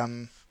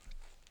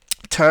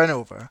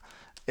turnover,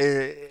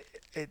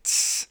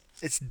 it's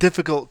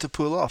difficult to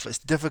pull off. It's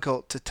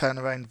difficult to turn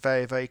around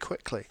very, very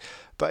quickly.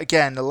 But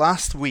again, the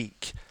last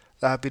week,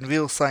 there have been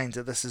real signs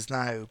that this is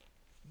now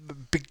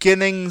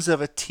beginnings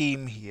of a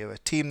team here, a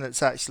team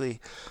that's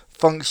actually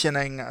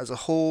functioning as a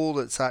whole,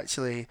 that's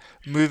actually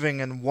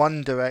moving in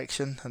one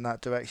direction, and that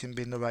direction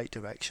being the right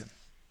direction.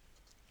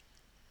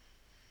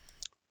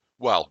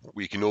 Well,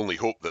 we can only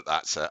hope that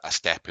that's a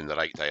step in the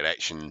right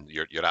direction.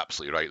 You're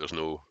absolutely right.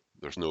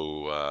 There's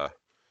no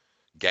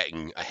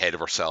getting ahead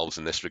of ourselves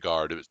in this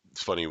regard.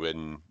 It's funny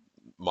when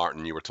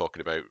Martin, you were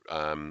talking about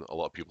a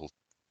lot of people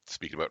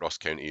speaking about Ross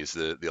County as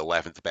the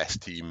 11th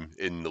best team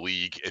in the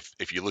league.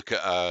 If you look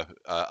at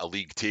a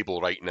league table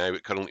right now,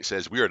 it currently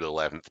says we're the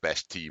 11th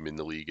best team in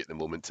the league at the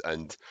moment.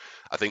 And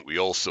I think we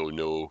also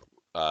know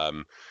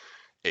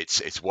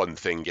it's one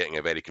thing getting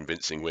a very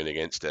convincing win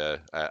against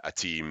a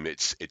team.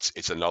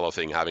 It's another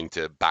thing having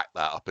to back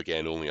that up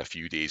again only a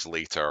few days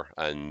later,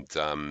 and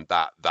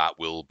that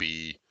will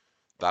be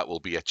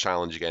a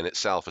challenge again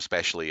itself.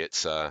 Especially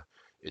it's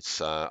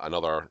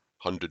another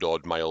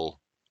 100-odd mile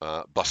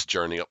bus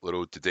journey up the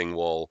road to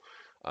Dingwall,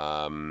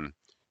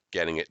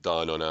 getting it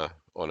done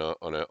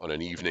on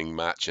an evening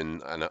match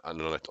and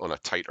on a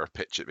tighter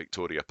pitch at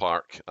Victoria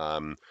Park.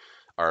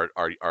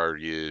 Are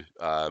you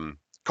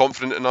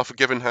confident enough,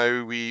 given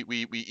how we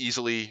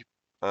easily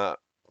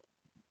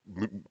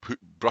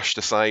brushed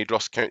aside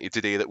Ross County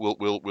today, that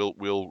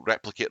we'll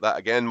replicate that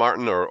again,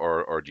 Martin,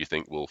 or do you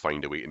think we'll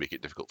find a way to make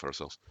it difficult for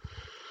ourselves?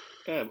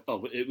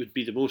 It would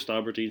be the most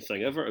Aberdeen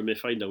thing ever, and we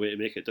find a way to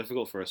make it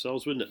difficult for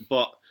ourselves, wouldn't it?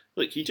 But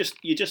look, you just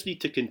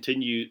need to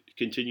continue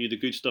the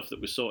good stuff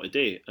that we saw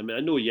today. I mean, I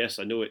know it's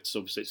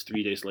obviously it's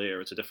 3 days later,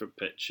 it's a different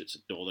pitch, it's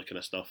all that kind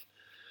of stuff.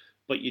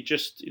 But you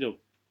just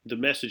the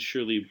message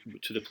surely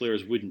to the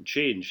players wouldn't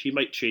change. He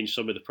might change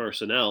some of the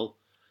personnel,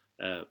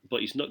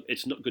 but it's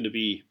not going to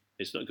be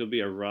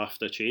a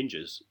raft of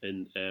changes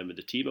in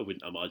the team. I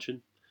wouldn't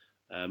imagine.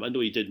 I know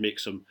he did make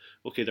some.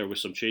 Okay, there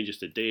was some changes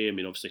today. I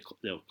mean, obviously,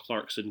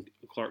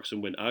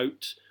 Clarkson went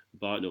out,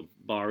 but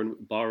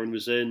Barron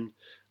was in.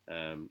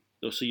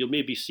 So you'll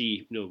maybe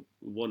see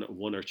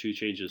one or two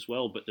changes as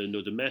well. But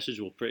the message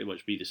will pretty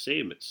much be the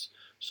same. It's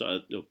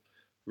sort of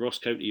Ross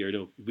County,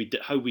 or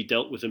how we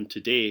dealt with him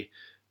today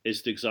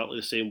is exactly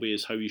the same way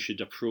as how you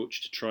should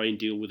approach to try and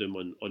deal with him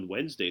on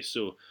Wednesday.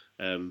 So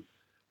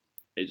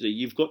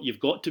you've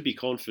got to be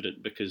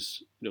confident,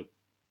 because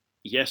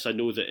yes, I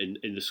know that in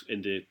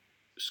the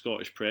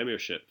Scottish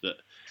Premiership that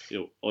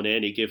on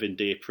any given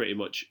day pretty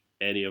much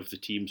any of the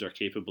teams are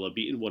capable of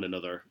beating one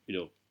another,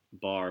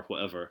 bar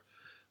whatever.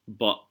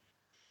 But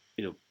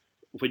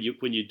when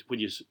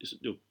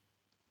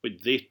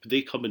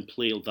they come and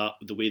play that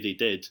the way they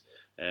did,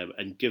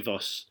 and give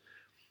us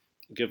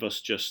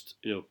just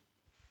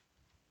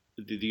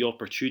the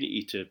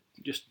opportunity to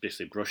just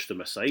basically brush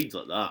them aside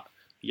like that,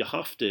 you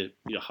have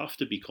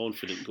to be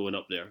confident going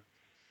up there.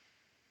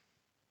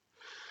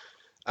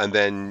 And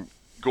then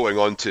going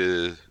on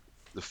to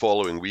the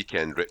following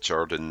weekend,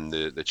 Richard, and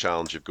the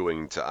challenge of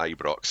going to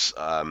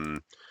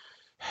Ibrox,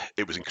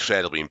 it was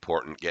incredibly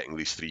important getting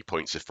these 3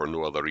 points, if for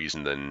no other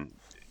reason than,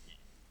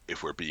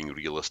 if we're being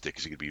realistic,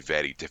 it's going to be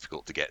very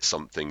difficult to get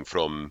something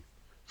from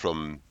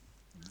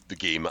the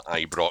game at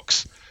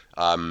Ibrox.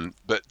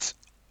 But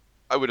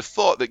I would have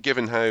thought that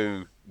given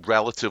how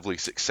relatively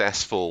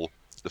successful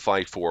the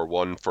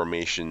 5-4-1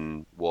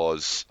 formation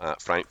was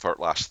at Frankfurt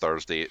last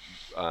Thursday,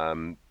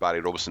 Barry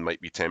Robson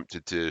might be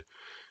tempted to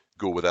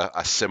go with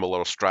a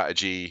similar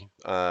strategy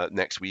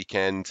next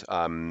weekend.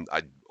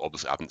 I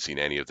obviously haven't seen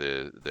any of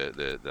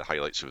the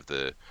highlights of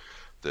the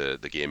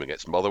game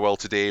against Motherwell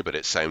today, but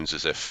it sounds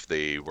as if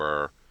they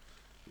were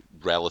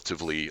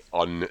relatively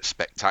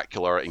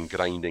unspectacular in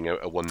grinding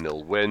out a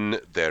 1-0 win.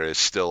 There is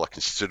still a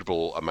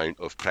considerable amount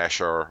of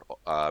pressure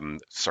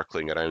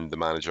circling around the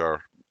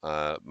manager,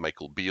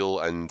 Michael Beale,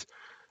 and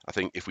I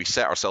think if we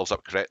set ourselves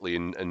up correctly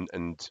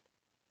and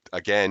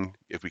again,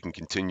 if we can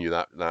continue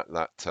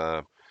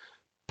that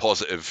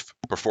positive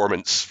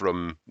performance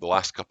from the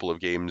last couple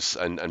of games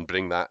and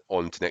bring that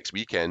on to next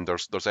weekend,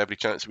 there's every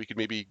chance we could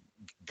maybe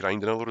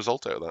grind another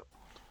result out of that.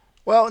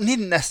 Well, it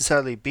needn't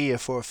necessarily be a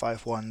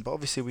 4-5-1, but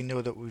obviously we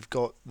know that we've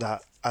got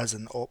that as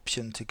an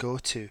option to go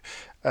to.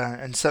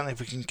 And certainly if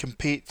we can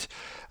compete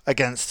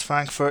against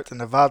Frankfurt in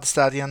the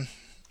Waldstadion,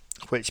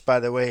 which,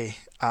 by the way,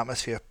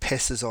 atmosphere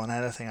pisses on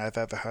anything I've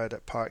ever heard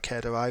at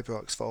Parkhead or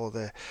Ibrox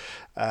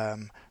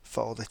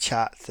for all the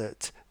chat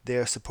that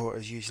their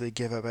supporters usually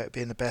give about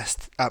being the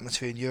best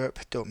atmosphere in Europe.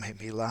 Don't make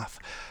me laugh.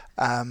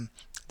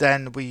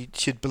 Then we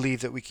should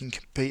believe that we can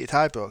compete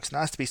at Ibrox. And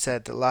it has to be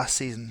said that last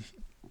season,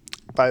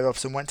 Barry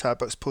Robson went to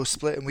Ibrox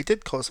post-split, and we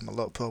did cause him a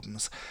lot of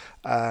problems.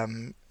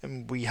 And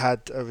we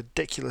had a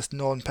ridiculous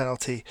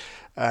non-penalty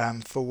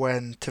for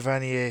when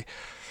Tavernier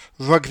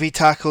rugby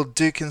tackled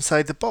Duke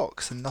inside the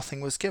box, and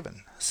nothing was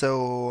given.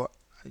 So,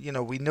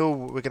 we know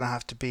we're going to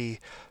have to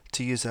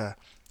use a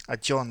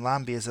John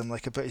Lambieism,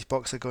 like a British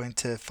boxer going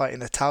to fight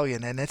an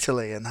Italian in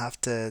Italy and have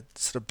to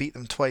sort of beat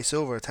them twice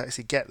over to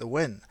actually get the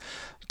win.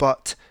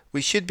 But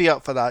we should be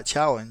up for that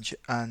challenge,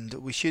 and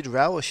we should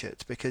relish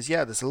it, because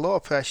there's a lot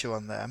of pressure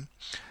on them.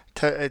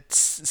 It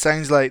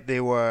sounds like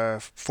they were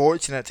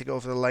fortunate to go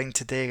over the line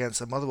today against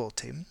the Motherwell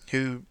team,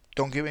 who,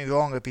 don't get me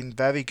wrong, have been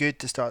very good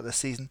to start this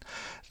season.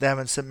 Them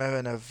and St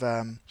Mirren have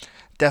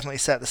definitely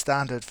set the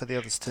standard for the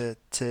others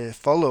to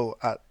follow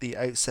at the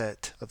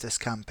outset of this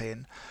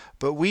campaign.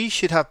 But we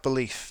should have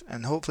belief,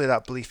 and hopefully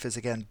that belief is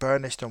again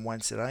burnished on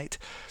Wednesday night.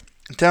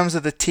 In terms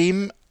of the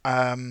team,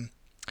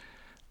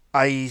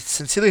 I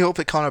sincerely hope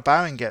that Connor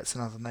Barron gets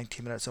another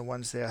 90 minutes on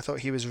Wednesday. I thought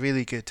he was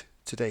really good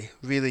today,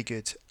 really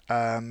good.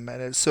 And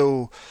it's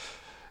so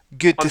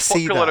good to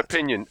see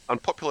that.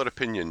 Unpopular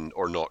opinion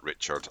or not,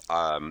 Richard,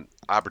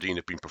 Aberdeen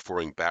have been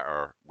performing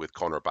better with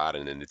Connor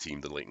Barron in the team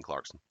than Leighton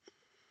Clarkson.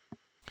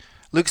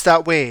 Looks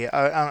that way.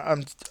 I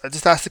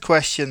just asked the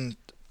question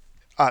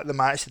at the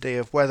match today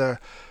of whether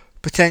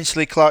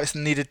potentially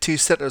Clarkson needed two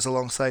sitters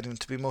alongside him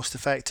to be most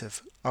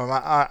effective. Or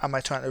am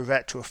I trying to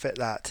retrofit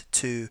that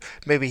to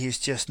maybe he's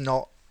just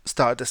not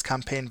started this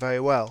campaign very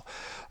well?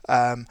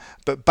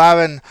 But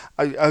Barron,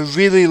 I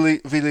really,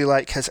 really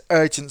like his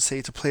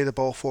urgency to play the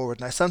ball forward.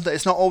 Now,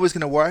 it's not always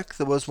going to work.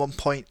 There was one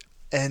point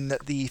in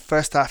the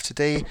first half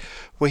today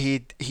where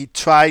he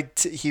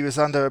was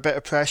under a bit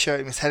of pressure.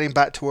 He was heading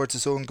back towards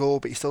his own goal,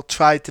 but he still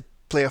tried to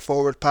play a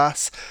forward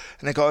pass,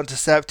 and it got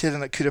intercepted,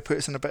 and it could have put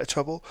us in a bit of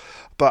trouble.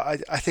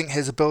 But I think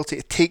his ability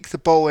to take the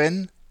ball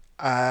in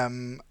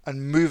and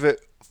move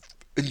it,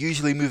 and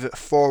usually move it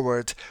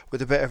forward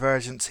with a bit of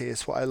urgency,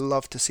 is what I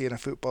love to see in a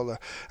footballer.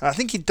 And I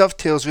think he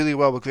dovetails really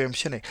well with Graham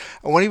Shinnie.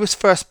 And when he was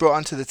first brought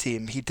onto the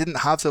team, he didn't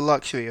have the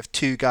luxury of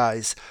two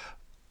guys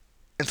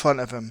in front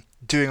of him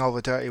doing all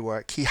the dirty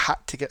work. He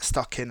had to get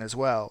stuck in as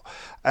well.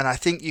 And I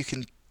think you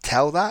can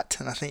tell that,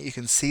 and I think you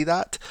can see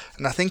that.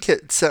 And I think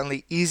it's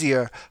certainly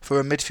easier for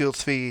a midfield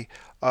three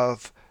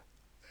of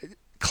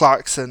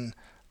Clarkson.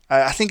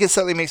 I think it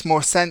certainly makes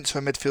more sense for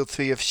a midfield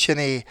three of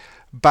Shinnie,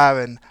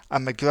 Barron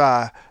and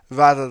McGrath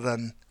rather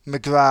than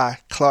McGrath,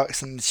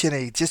 Clarkson,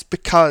 Shinnie, just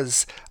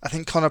because I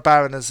think Connor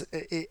Barron is,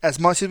 as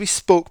much as we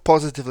spoke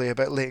positively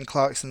about Leighton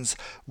Clarkson's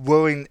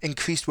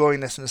increased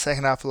willingness in the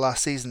second half of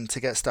last season to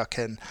get stuck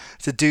in,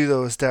 to do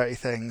those dirty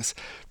things,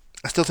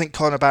 I still think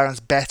Connor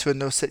Barron's better in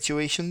those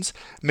situations.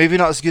 Maybe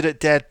not as good at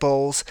dead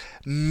balls,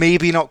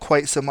 maybe not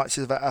quite so much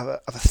of a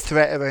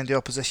threat around the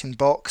opposition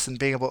box and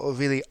being able to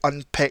really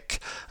unpick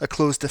a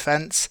closed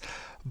defence.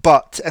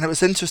 And it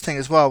was interesting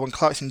as well, when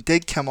Clarkson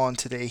did come on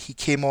today, he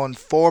came on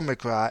for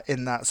McGrath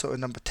in that sort of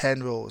number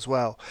 10 role as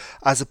well,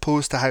 as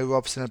opposed to how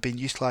Robson had been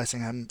utilising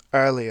him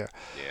earlier.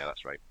 Yeah,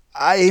 that's right.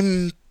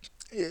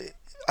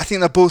 I think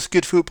they're both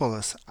good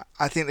footballers.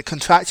 I think the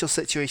contractual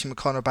situation with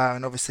Connor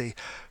Barron obviously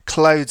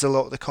clouds a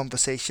lot of the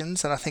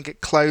conversations, and I think it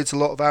clouds a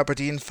lot of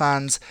Aberdeen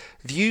fans'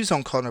 views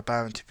on Connor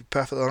Barron, to be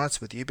perfectly honest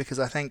with you, because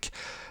I think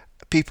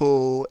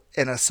people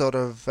in a sort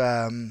of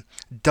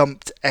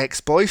dumped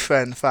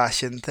ex-boyfriend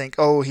fashion think,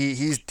 oh, he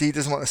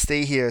doesn't want to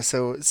stay here,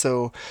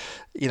 so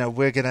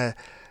we're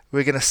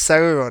gonna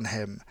sour on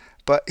him.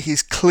 but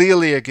he's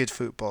clearly a good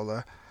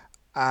footballer.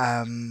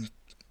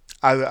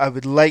 I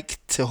would like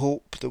to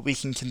hope that we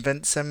can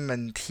convince him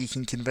and he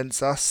can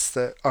convince us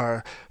that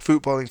our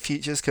footballing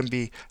futures can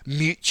be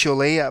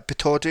mutually at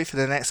Pittodrie for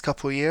the next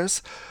couple of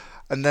years.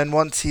 And then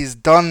once he's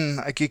done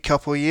a good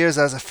couple of years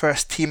as a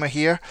first teamer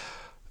here,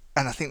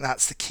 and I think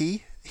that's the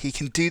key, he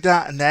can do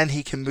that and then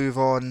he can move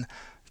on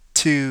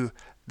to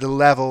the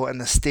level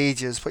and the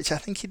stages which I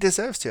think he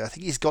deserves to. I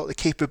think he's got the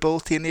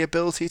capability and the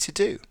ability to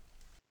do.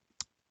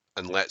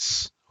 And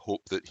let's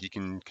hope that he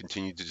can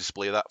continue to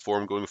display that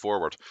form going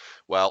forward.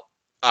 Well,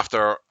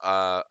 after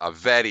a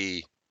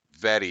very,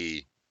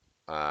 very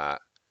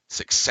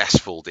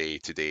successful day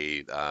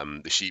today,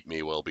 the sheep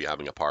may well be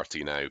having a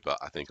party now, but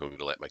I think I'm going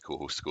to let my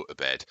co-host go to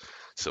bed.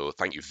 So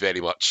thank you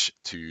very much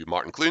to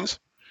Martin Clunes.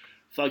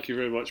 Thank you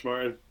very much,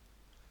 Martin.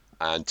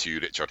 And to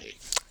Richard Hay.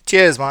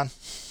 Cheers, man.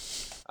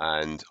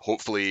 And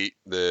hopefully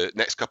the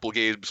next couple of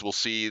games will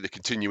see the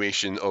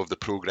continuation of the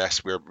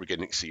progress we're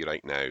beginning to see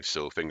right now.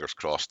 So fingers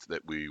crossed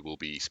that we will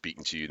be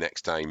speaking to you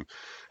next time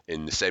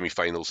in the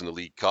semi-finals in the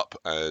League Cup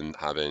and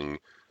having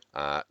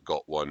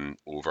got one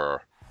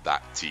over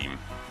that team.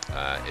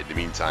 In the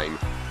meantime,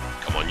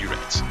 come on you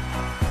Reds.